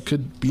 He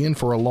could be in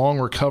for a long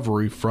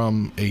recovery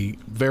from a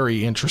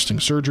very interesting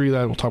surgery.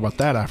 We'll talk about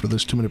that after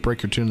this 2-minute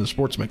break. You're tuned to the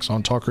Sports Mix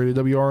on Talk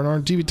Radio WRNR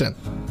and TV 10.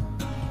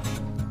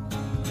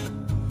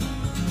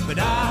 But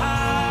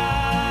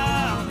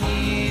I'll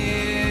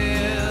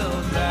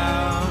kneel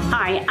down.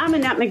 Hi, I'm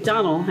Annette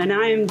McDonald, and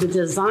I am the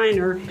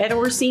designer at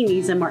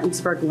Orsini's in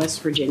Martinsburg,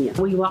 West Virginia.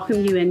 We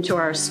welcome you into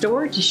our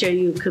store to show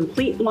you a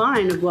complete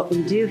line of what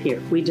we do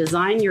here. We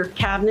design your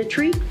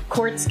cabinetry,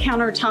 quartz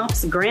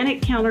countertops,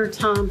 granite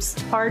countertops,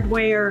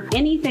 hardware,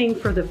 anything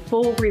for the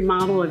full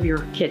remodel of your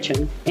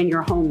kitchen and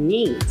your home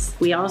needs.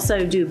 We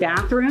also do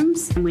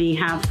bathrooms, and we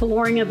have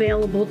flooring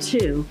available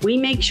too. We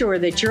make sure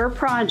that your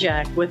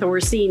project with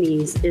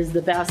Orsini's is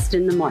the best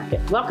in the market.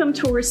 Welcome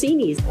to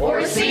Orsini's.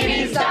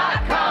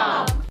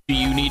 Orsini's.com. Do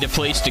you need a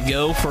place to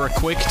go for a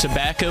quick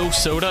tobacco,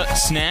 soda,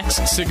 snacks,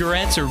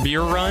 cigarettes, or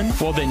beer run?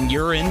 Well, then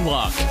you're in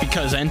luck,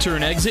 because Enter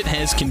and Exit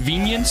has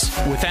convenience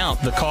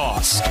without the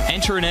cost.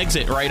 Enter and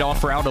Exit right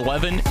off Route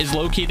 11 is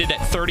located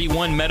at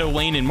 31 Meadow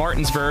Lane in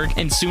Martinsburg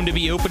and soon to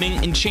be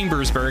opening in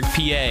Chambersburg,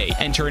 PA.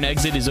 Enter and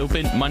Exit is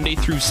open Monday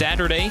through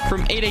Saturday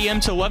from 8 a.m.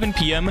 to 11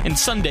 p.m. and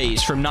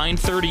Sundays from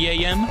 9:30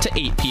 a.m. to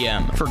 8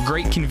 p.m. For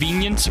great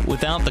convenience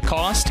without the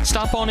cost,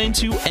 stop on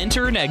into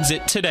Enter and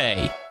Exit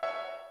today.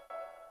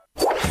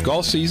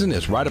 Golf season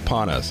is right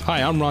upon us.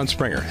 Hi, I'm Ron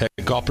Springer, head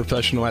golf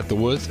professional at The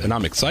Woods, and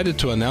I'm excited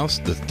to announce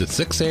the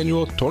 6th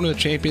annual Tournament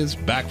of Champions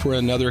back for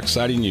another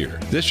exciting year.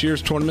 This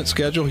year's tournament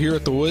schedule here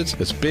at The Woods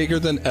is bigger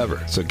than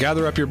ever, so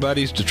gather up your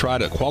buddies to try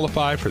to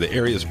qualify for the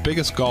area's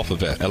biggest golf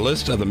event. A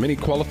list of the many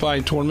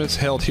qualifying tournaments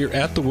held here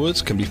at The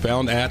Woods can be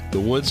found at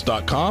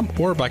thewoods.com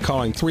or by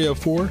calling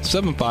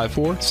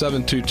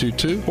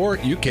 304-754-7222, or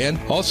you can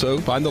also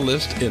find the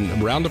list in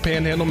Around the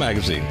Panhandle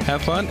magazine.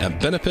 Have fun and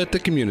benefit the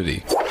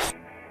community.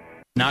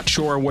 Not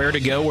sure where to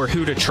go or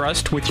who to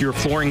trust with your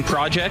flooring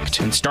project?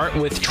 And start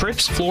with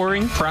Tripp's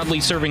Flooring, proudly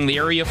serving the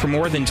area for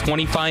more than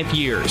 25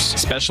 years,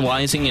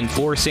 specializing in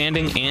floor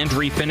sanding and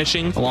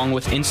refinishing, along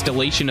with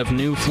installation of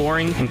new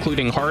flooring,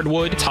 including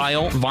hardwood,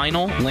 tile,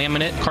 vinyl,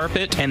 laminate,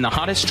 carpet, and the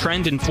hottest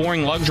trend in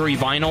flooring, luxury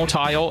vinyl,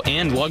 tile,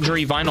 and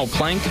luxury vinyl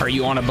plank. Are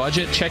you on a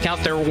budget? Check out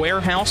their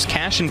warehouse,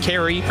 cash and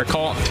carry, or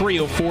call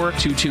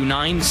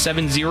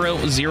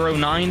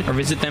 304-229-7009, or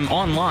visit them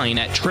online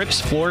at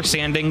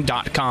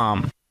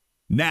trippsfloorsanding.com.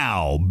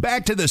 Now,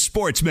 back to the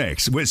Sports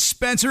Mix with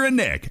Spencer and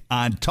Nick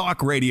on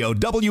Talk Radio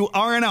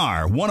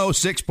WRNR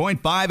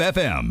 106.5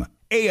 FM,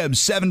 AM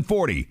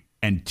 740,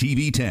 and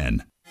TV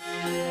 10.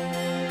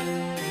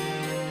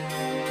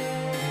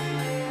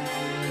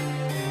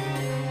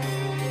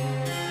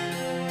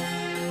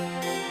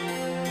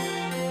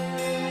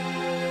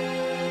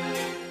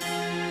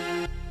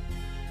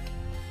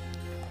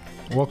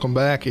 Welcome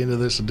back into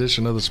this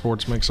edition of the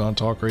Sports Mix on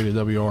Talk Radio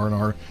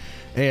WRNR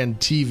and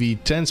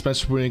TV 10.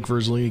 Spencer Puig,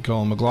 Verzolini,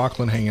 Colin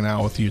McLaughlin hanging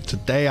out with you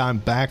today. I'm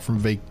back from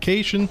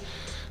vacation,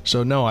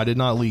 so no, I did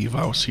not leave.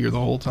 I was here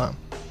the whole time.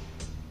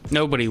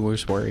 Nobody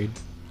was worried.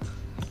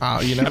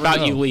 You never about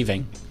know. You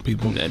leaving.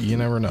 People, you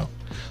never know.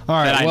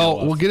 All right,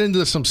 well, we'll get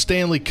into some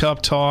Stanley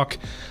Cup talk.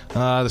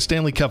 The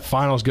Stanley Cup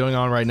Finals going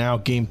on right now.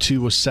 Game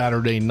 2 was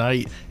Saturday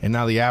night, and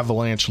now the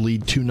Avalanche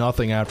lead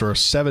 2-0 after a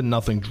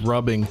 7-0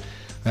 drubbing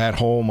at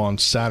home on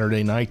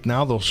Saturday night.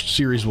 Now the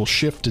series will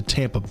shift to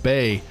Tampa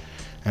Bay,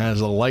 as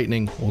the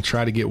Lightning will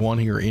try to get one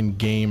here in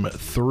Game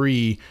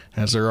 3,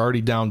 as they're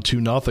already down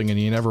 2-0, and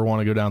you never want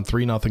to go down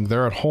 3-0.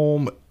 They're at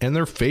home, and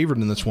they're favored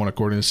in this one,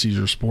 according to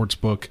Caesar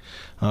Sportsbook.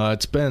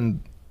 It's been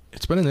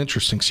an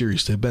interesting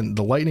series. The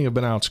Lightning have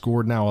been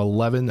outscored now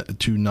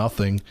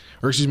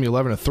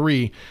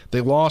 11-3.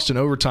 They lost in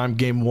overtime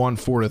Game 1,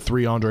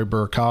 4-3. Andre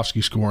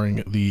Burakovsky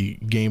scoring the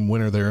game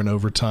winner there in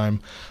overtime.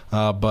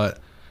 But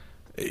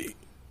a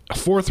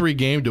 4-3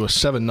 game to a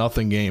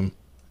 7-0 game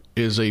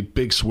is a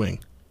big swing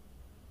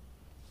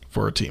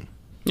for a team.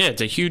 Yeah,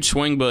 it's a huge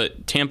swing,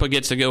 but Tampa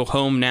gets to go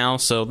home now,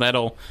 so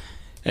that'll,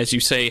 as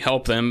you say,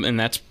 help them, and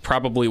that's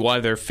probably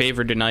why they're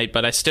favored tonight.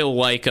 But I still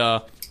like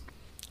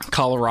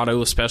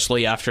Colorado,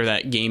 especially after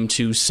that Game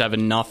 2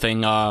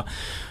 7-0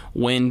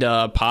 win,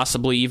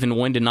 possibly even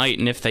win tonight,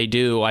 and if they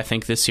do, I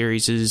think this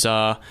series is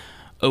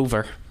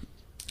over.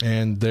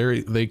 And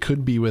they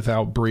could be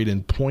without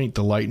Braden Point,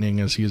 the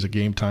Lightning, as he is a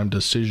game-time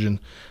decision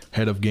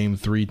ahead of Game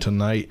 3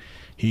 tonight.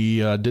 He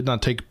did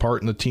not take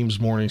part in the team's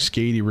morning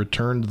skate. He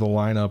returned to the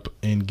lineup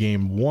in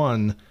Game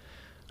 1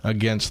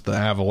 against the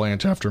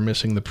Avalanche after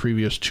missing the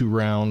previous 2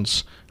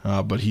 rounds,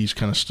 but he's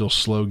kind of still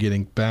slow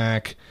getting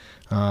back.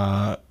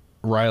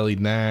 Riley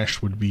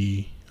Nash would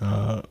be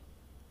in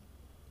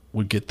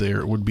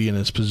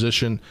his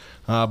position,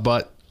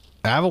 but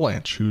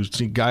Avalanche, who's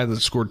the guy that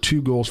scored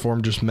 2 goals for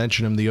him, just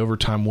mentioned him, the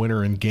overtime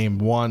winner in Game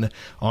 1.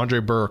 Andre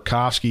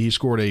Burakovsky, he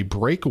scored a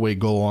breakaway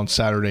goal on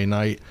Saturday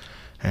night,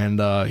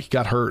 and he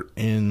got hurt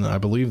in, I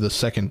believe, the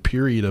second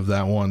period of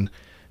that one,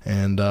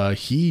 and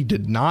he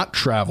did not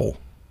travel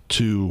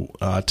to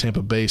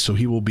Tampa Bay, so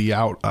he will be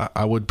out.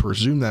 I would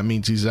presume that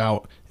means he's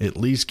out at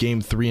least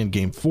Game 3 and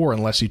Game 4,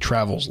 unless he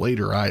travels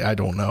later. I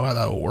don't know how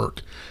that will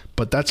work,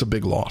 but that's a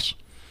big loss.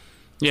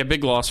 Yeah,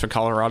 big loss for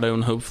Colorado,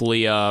 and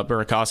hopefully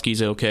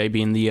Burakovsky's okay,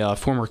 being the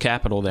former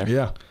Capital there.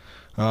 Yeah,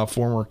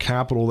 former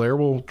Capital there.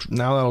 Well,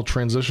 now that'll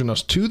transition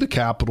us to the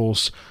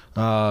Capitals.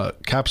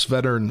 Caps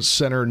veteran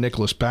center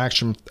Nicholas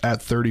Backstrom,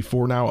 at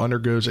 34 now,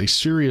 undergoes a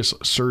serious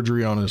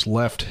surgery on his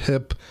left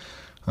hip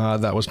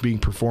that was being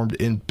performed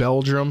in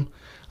Belgium.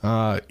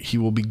 He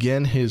will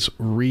begin his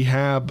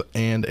rehab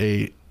and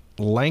a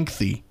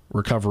lengthy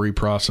recovery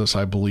process,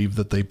 I believe,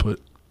 that they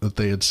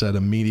had said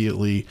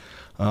immediately.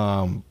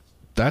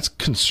 That's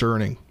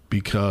concerning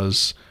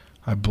because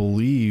I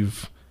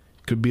believe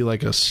it could be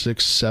like a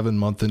 6-7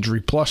 month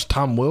injury. Plus,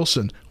 Tom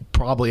Wilson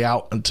probably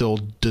out until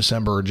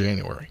December or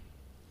January.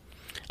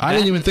 I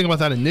didn't even think about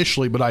that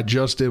initially, but I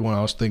just did when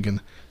I was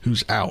thinking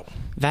who's out.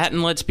 That,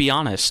 and let's be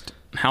honest,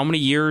 how many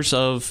years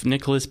of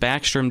Nicholas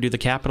Backstrom do the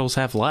Capitals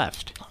have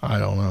left? I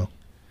don't know.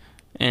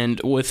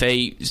 And with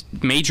a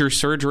major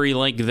surgery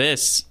like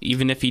this,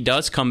 even if he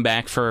does come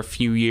back for a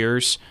few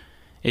years,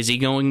 is he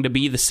going to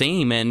be the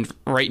same? And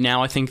right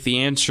now, I think the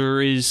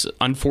answer is,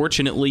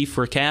 unfortunately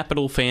for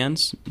Capital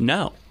fans,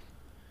 no.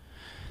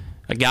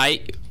 A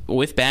guy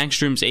with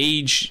Backstrom's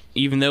age,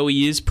 even though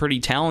he is pretty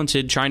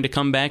talented, trying to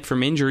come back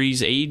from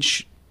injuries,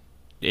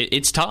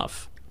 it's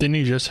tough. Didn't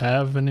he just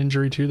have an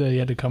injury, too, that he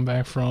had to come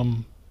back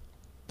from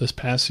this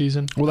past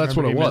season? Well, that's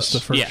what it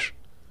was.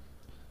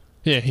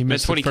 Yeah, he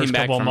missed that's what the he first came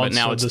back couple from, months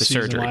but now of it's the the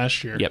season surgery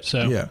last year. Yep.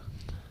 So yeah.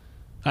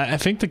 I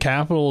think the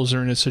Capitals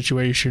are in a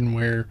situation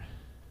where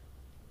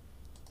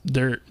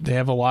they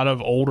have a lot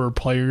of older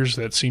players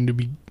that seem to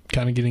be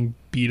kind of getting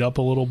beat up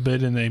a little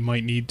bit, and they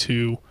might need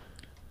to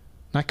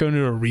not go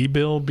into a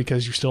rebuild,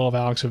 because you still have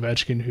Alex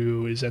Ovechkin,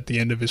 who is at the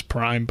end of his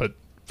prime, but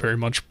very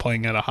much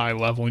playing at a high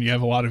level, and you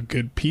have a lot of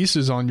good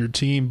pieces on your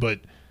team, but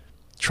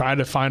try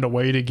to find a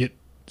way to get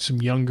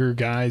some younger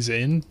guys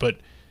in, but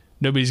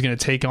nobody's going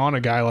to take on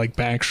a guy like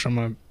Backstrom,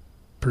 I'm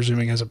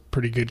presuming has a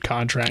pretty good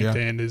contract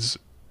and is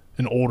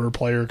an older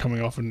player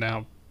coming off of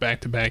now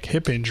back-to-back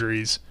hip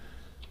injuries.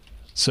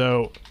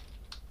 So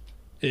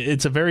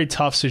it's a very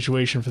tough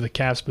situation for the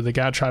Caps, but they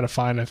got to try to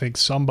find, I think,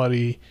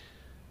 somebody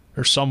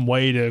or some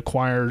way to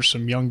acquire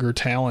some younger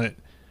talent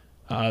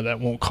that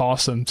won't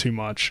cost them too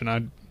much. And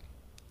I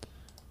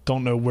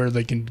don't know where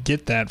they can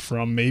get that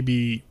from.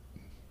 Maybe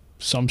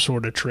some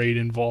sort of trade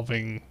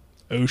involving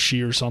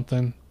Oshie or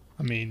something.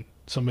 I mean,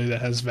 somebody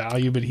that has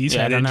value, but he's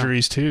had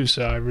injuries too,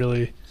 so I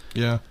really...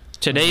 Yeah.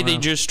 Today they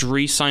just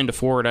re-signed a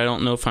forward. I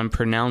don't know if I'm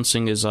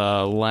pronouncing his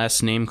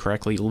last name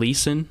correctly.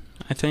 Leeson,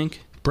 I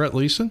think. Brett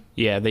Leeson?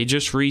 Yeah, they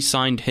just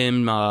re-signed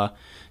him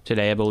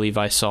today, I believe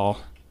I saw,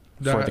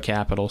 for the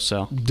Capitals.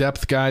 So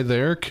depth guy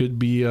there could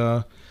be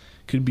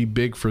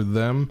big for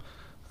them.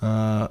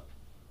 But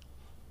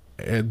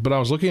I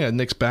was looking at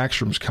Nick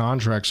Backstrom's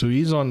contract. So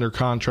he's on their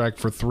contract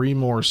for 3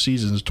 more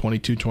seasons,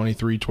 22,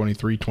 23,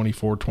 23,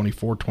 24,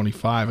 24,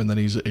 25, and then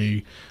he's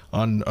a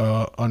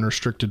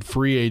unrestricted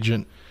free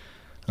agent.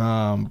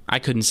 I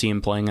couldn't see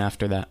him playing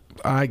after that.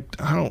 I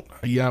don't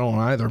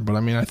either, but I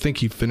mean, I think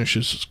he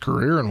finishes his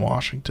career in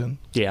Washington.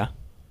 Yeah.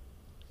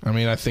 I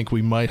mean, I think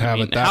we might have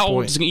at that how point. How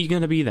old is he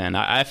going to be then?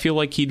 I feel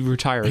like he'd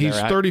retire. He's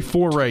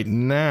 34 right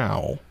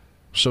now,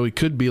 so he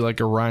could be like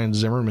a Ryan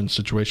Zimmerman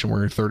situation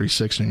where you're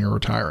 36 and you're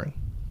retiring.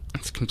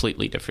 It's a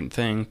completely different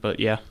thing, but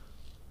yeah.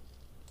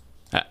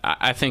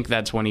 I think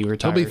that's when he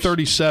retires. He'll be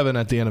 37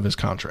 at the end of his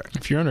contract.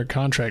 If you're under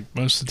contract,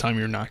 most of the time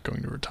you're not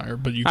going to retire.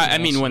 But you. I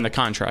mean, when the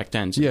contract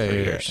ends. In 3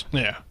 years.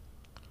 Yeah.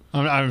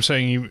 I'm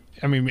saying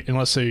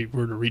unless they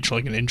were to reach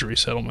like an injury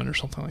settlement or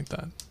something like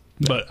that.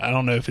 Yeah. But I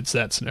don't know if it's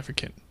that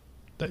significant.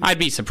 I'd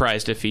be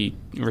surprised if he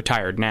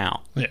retired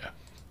now. Yeah.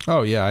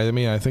 Oh yeah. I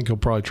mean, I think he'll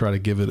probably try to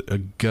give it a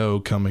go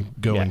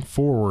going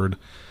forward.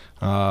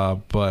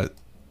 But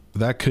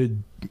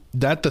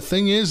the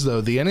thing is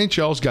though, the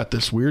NHL's got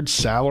this weird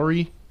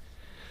salary.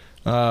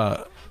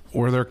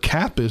 Where their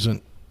cap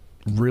isn't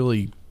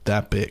really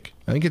that big.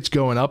 I think it's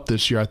going up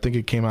this year. I think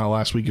it came out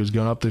last week. It was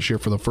going up this year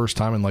for the first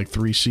time in like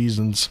 3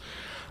 seasons.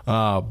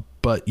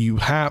 But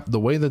the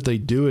way that they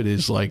do it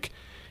is like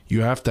you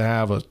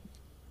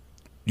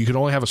can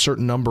only have a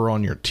certain number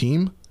on your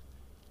team,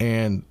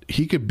 and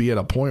he could be at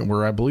a point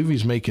where I believe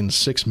he's making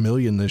 $6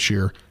 million this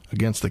year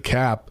against the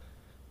cap.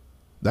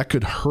 That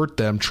could hurt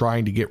them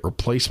trying to get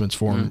replacements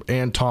for him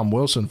and Tom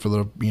Wilson for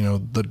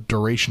the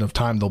duration of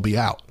time they'll be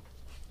out.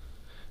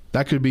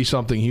 That could be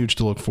something huge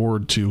to look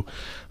forward to.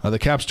 The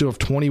Caps do have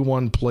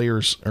 21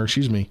 players, I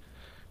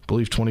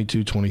believe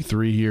 22,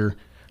 23 here.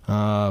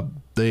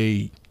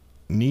 They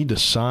need to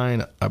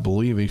sign, I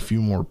believe, a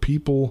few more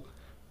people.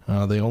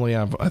 They only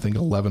have, I think,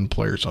 11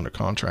 players under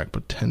contract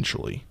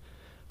potentially.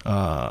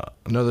 No,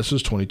 this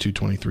is 22,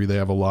 23. They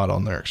have a lot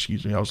on there.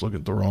 I was looking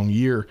at the wrong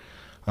year.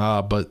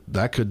 But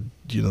that could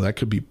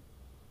be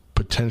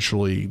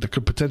potentially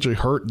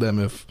hurt them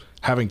if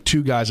having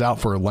 2 guys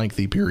out for a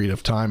lengthy period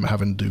of time,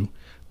 having to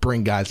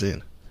bring guys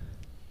in.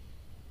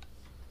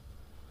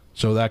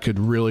 So that could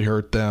really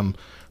hurt them.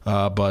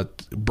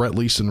 But Brett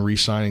Leeson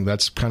re-signing,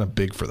 that's kind of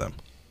big for them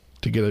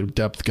to get a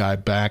depth guy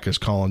back, as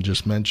Colin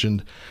just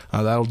mentioned.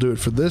 That'll do it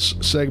for this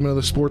segment of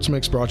the Sports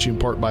Mix, brought to you in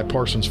part by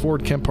Parsons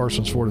Ford, Kent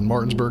Parsons Ford in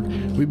Martinsburg.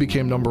 We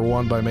became number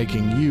 1 by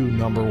making you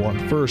number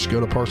 1 first. Go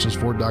to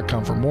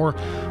ParsonsFord.com for more.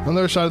 On the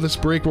other side of this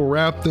break, we'll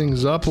wrap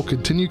things up. We'll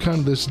continue kind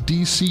of this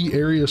D.C.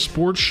 area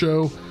sports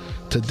show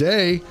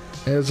today,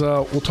 as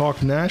we'll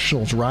talk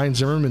Nationals. Ryan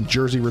Zimmerman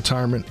jersey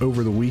retirement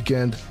over the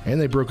weekend,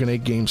 and they broke an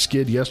 8-game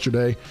skid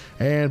yesterday.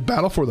 And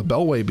Battle for the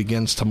Beltway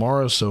begins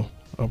tomorrow, so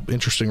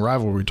interesting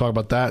rivalry. We talk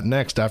about that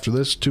next after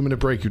this 2-minute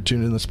break. You're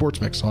tuned in to the Sports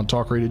Mix on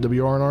Talk Radio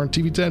WRNR and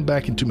TV 10.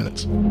 Back in 2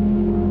 minutes.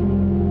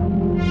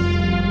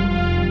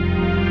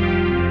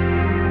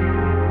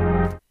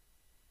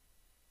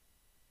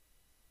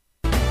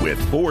 With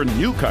 4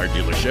 new car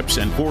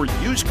dealerships and 4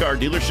 used car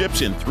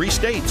dealerships in 3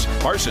 states,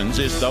 Parsons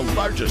is the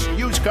largest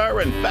used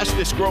car and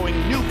fastest growing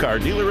new car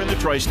dealer in the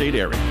tri-state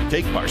area.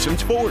 Take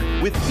Parsons Ford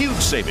with huge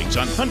savings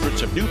on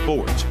hundreds of new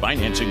Fords,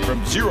 financing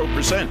from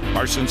 0%,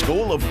 Parsons'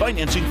 goal of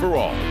financing for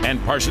all, and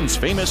Parsons'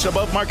 famous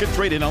above-market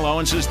trade-in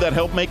allowances that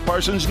help make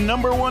Parsons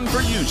 #1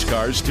 for used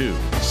cars, too.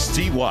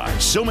 See why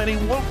so many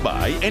won't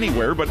buy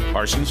anywhere but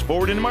Parsons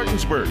Ford in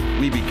Martinsburg.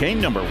 We became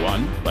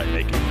 #1 by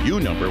making you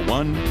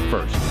 #1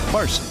 first.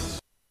 Parsons.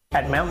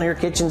 At Mountaineer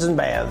Kitchens and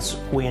Baths,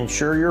 we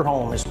ensure your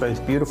home is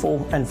both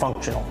beautiful and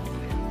functional.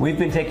 We've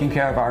been taking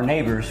care of our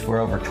neighbors for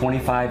over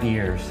 25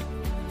 years.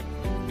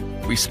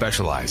 We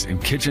specialize in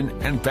kitchen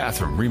and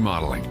bathroom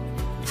remodeling,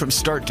 from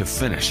start to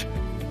finish,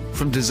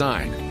 from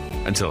design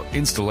until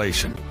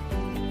installation.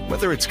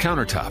 Whether it's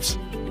countertops,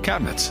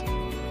 cabinets,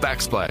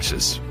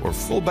 backsplashes, or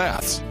full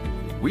baths,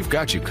 we've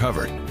got you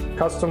covered.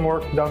 Custom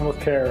work done with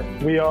care.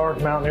 We are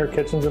Mountaineer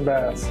Kitchens and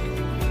Baths.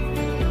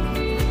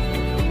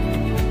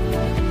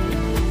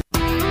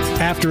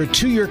 After a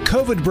 2-year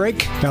COVID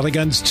break, Valley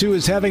Guns 2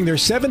 is having their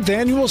 7th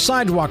annual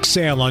sidewalk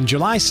sale on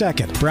July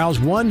 2nd. Browse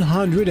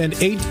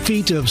 108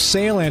 feet of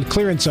sale and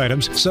clearance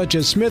items, such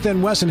as Smith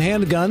 & Wesson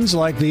handguns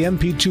like the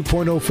MP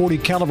 2.0 40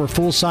 caliber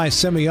full-size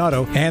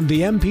semi-auto and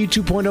the MP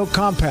 2.0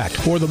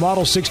 compact, or the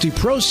Model 60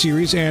 Pro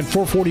Series and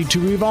 442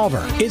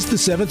 revolver. It's the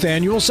 7th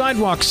annual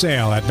sidewalk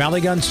sale at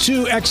Valley Guns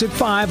 2, Exit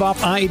 5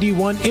 off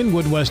I-81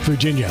 Inwood, West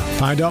Virginia.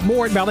 Find out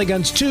more at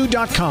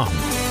valleyguns2.com.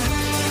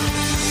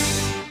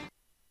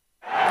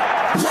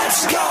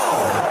 Let's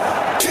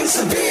go! Drink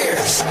some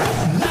beers!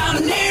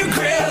 Mountaineer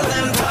Grill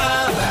and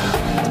Pub!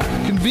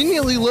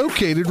 Conveniently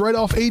located right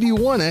off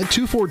 81 at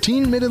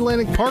 214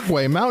 Mid-Atlantic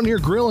Parkway, Mountaineer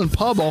Grill and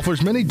Pub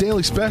offers many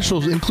daily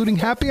specials, including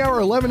happy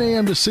hour 11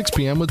 a.m. to 6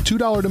 p.m. with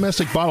 $2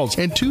 domestic bottles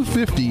and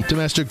 $2.50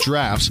 domestic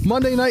drafts.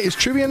 Monday night is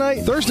trivia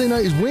night, Thursday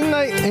night is wing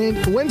night,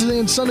 and Wednesday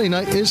and Sunday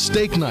night is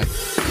steak night.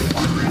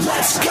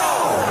 Let's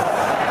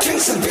go! Drink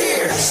some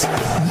beers!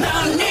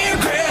 Mountaineer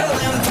Grill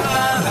and Pub!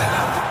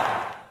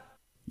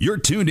 You're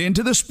tuned in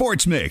to the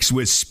Sports Mix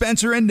with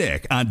Spencer and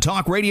Nick on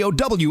Talk Radio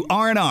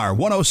WRNR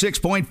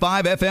 106.5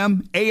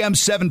 FM, AM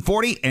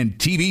 740, and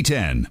TV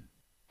 10.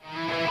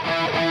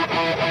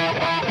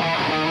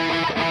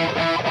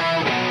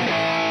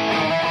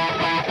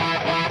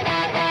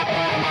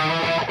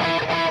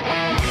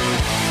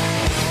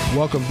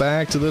 Welcome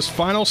back to this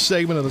final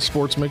segment of the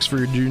Sports Mix for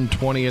your June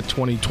 20th,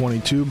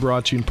 2022,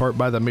 brought to you in part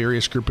by the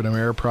Marius Group and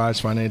Ameriprise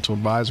Financial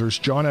Advisors,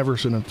 John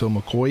Everson and Phil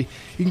McCoy.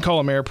 You can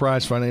call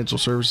Ameriprise Financial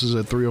Services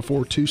at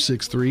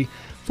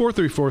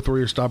 304-263-4343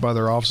 or stop by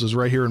their offices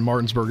right here in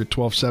Martinsburg at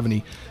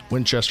 1270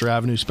 Winchester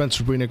Avenue.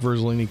 Spencer Dwee, Nick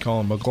Verzolini,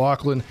 Colin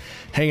McLaughlin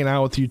hanging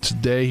out with you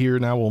today here.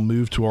 Now we'll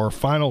move to our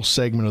final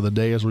segment of the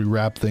day as we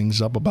wrap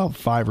things up. About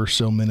 5 or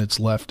so minutes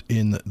left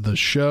in the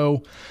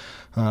show.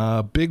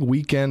 Big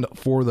weekend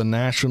for the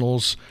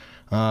Nationals.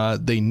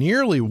 They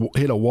nearly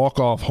hit a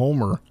walk-off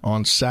homer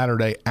on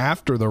Saturday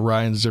after the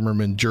Ryan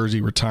Zimmerman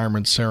jersey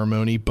retirement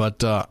ceremony,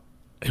 but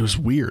it was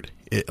weird.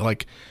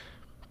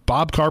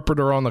 Bob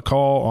Carpenter on the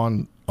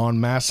call on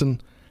Masson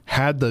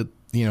had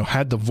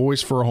the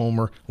voice for a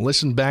homer.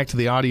 Listened back to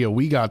the audio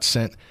we got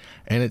sent,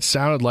 and it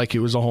sounded like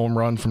it was a home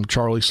run from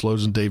Charlie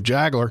Slows and Dave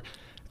Jagler.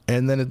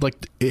 And then it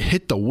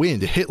hit the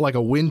wind. It hit like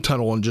a wind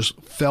tunnel and just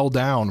fell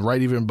down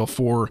right even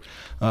before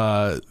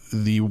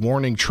the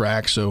warning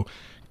track. So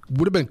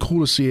would have been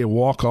cool to see a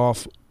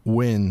walk-off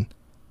win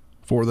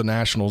for the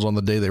Nationals on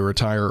the day they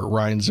retire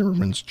Ryan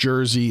Zimmerman's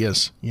jersey.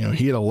 As you know,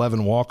 he had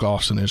 11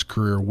 walk-offs in his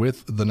career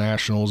with the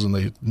Nationals, and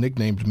they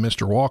nicknamed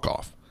Mr.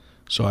 Walk-Off.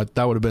 So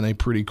that would have been a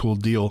pretty cool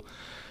deal.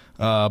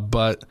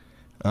 But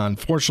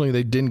unfortunately,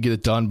 they didn't get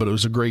it done. But it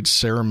was a great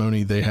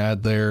ceremony they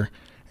had there,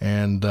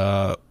 and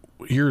let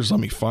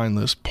me find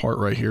this part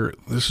right here.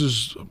 This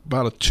is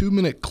about a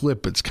 2-minute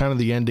clip. It's kind of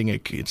the ending.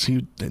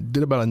 He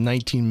did about a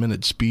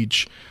 19-minute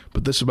speech,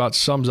 but this about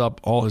sums up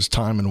all his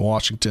time in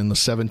Washington, the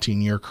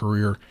 17-year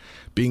career,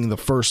 being the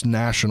first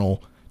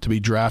National to be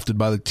drafted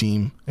by the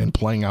team and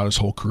playing out his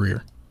whole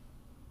career.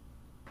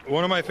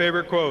 One of my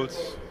favorite quotes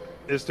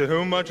is, "To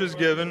whom much is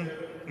given,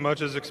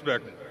 much is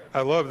expected."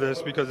 I love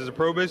this because as a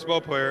pro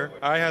baseball player,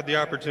 I had the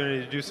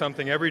opportunity to do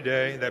something every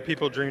day that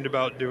people dreamed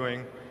about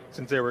doing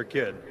since they were a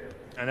kid.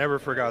 I never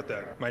forgot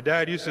that. My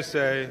dad used to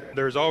say,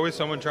 there's always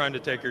someone trying to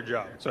take your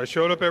job. So I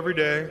showed up every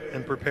day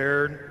and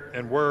prepared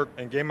and worked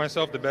and gave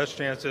myself the best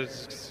chance to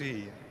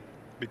succeed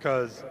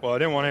because, well, I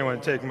didn't want anyone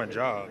to take my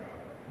job.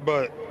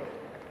 But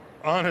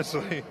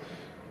honestly,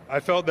 I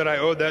felt that I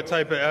owed that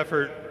type of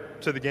effort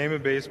to the game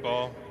of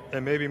baseball,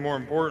 and maybe more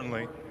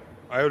importantly,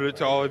 I owed it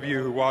to all of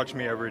you who watch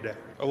me every day.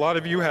 A lot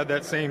of you had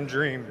that same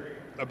dream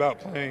about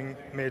playing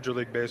Major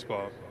League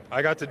Baseball.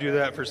 I got to do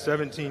that for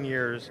 17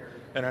 years,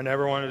 and I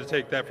never wanted to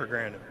take that for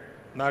granted,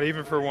 not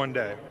even for one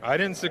day. I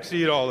didn't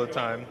succeed all the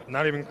time,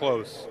 not even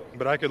close,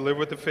 but I could live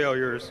with the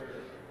failures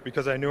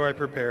because I knew I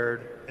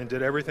prepared and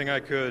did everything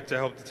I could to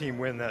help the team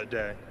win that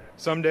day.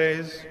 Some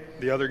days,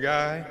 the other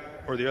guy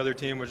or the other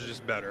team was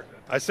just better.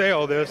 I say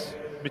all this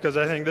because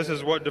I think this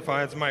is what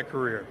defines my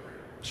career.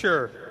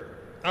 Sure,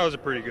 I was a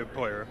pretty good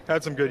player.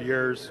 Had some good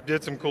years,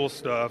 did some cool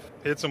stuff,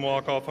 hit some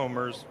walk-off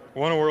homers,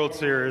 won a World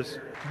Series.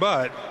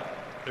 But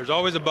there's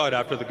always a but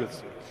after the good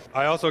stuff.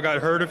 I also got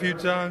hurt a few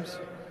times,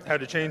 had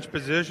to change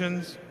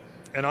positions,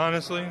 and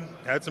honestly,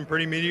 had some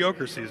pretty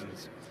mediocre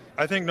seasons.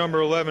 I think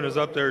number 11 is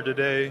up there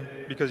today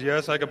because,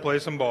 yes, I could play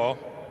some ball,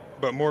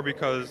 but more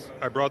because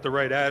I brought the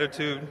right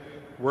attitude,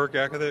 work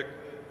ethic,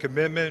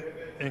 commitment,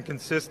 and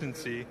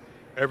consistency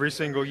every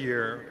single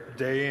year,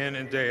 day in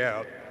and day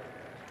out.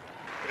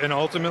 And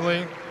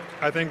ultimately,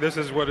 I think this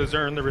is what has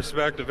earned the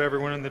respect of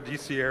everyone in the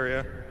D.C.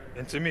 area.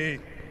 And to me,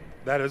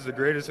 that is the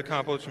greatest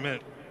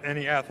accomplishment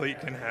any athlete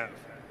can have.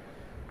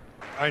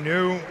 I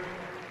knew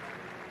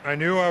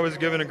I was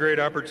given a great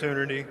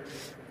opportunity,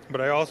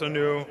 but I also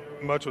knew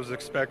much was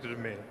expected of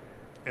me.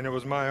 And it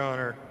was my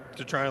honor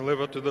to try and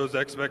live up to those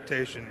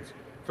expectations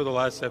for the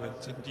last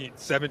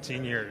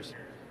 17 years.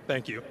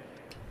 Thank you.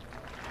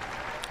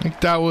 I think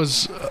that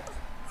was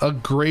a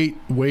great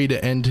way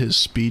to end his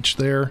speech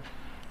there.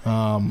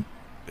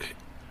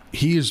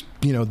 He is,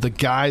 the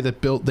guy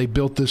that they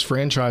built this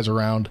franchise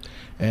around,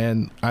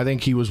 and I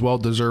think he was well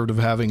deserved of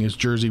having his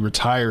jersey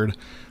retired,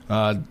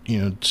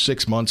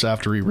 6 months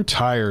after he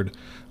retired.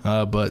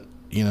 But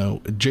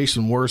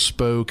Jason Worth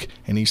spoke,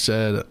 and he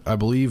said, I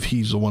believe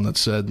he's the one that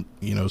said,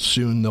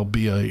 soon there'll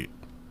be a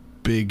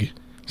big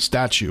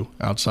statue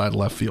outside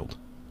left field.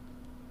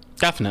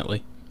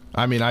 Definitely.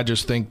 I mean, I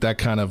just think that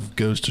kind of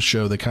goes to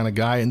show the kind of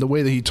guy, and the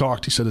way that he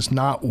talked, he said it's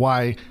not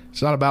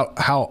about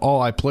how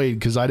all I played,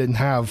 because I didn't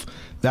have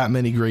that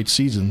many great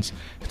seasons.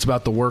 It's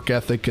about the work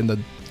ethic and the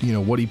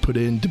what he put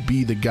in to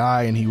be the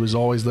guy, and he was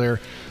always there.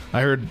 I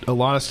heard a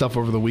lot of stuff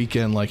over the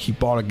weekend, like he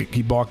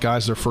bought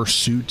guys their first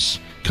suits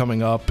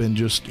coming up, and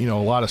just a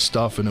lot of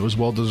stuff, and it was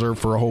well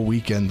deserved for a whole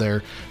weekend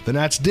there. The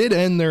Nats did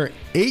end their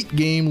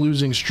 8-game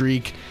losing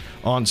streak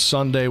on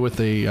Sunday with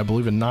I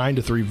believe a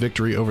 9-3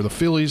 victory over the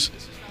Phillies.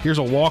 Here's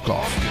a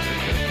walk-off,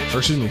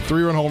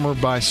 3-run homer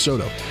by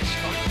Soto.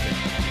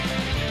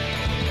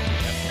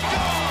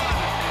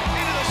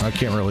 I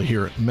can't really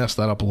hear it. Messed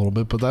that up a little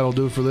bit, but that'll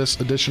do it for this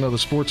edition of the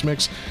Sports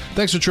Mix.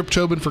 Thanks to Tripp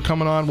Tobin for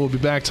coming on. We'll be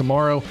back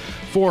tomorrow.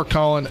 For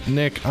Colin,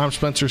 Nick, I'm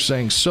Spencer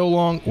saying so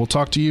long. We'll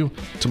talk to you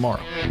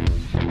tomorrow.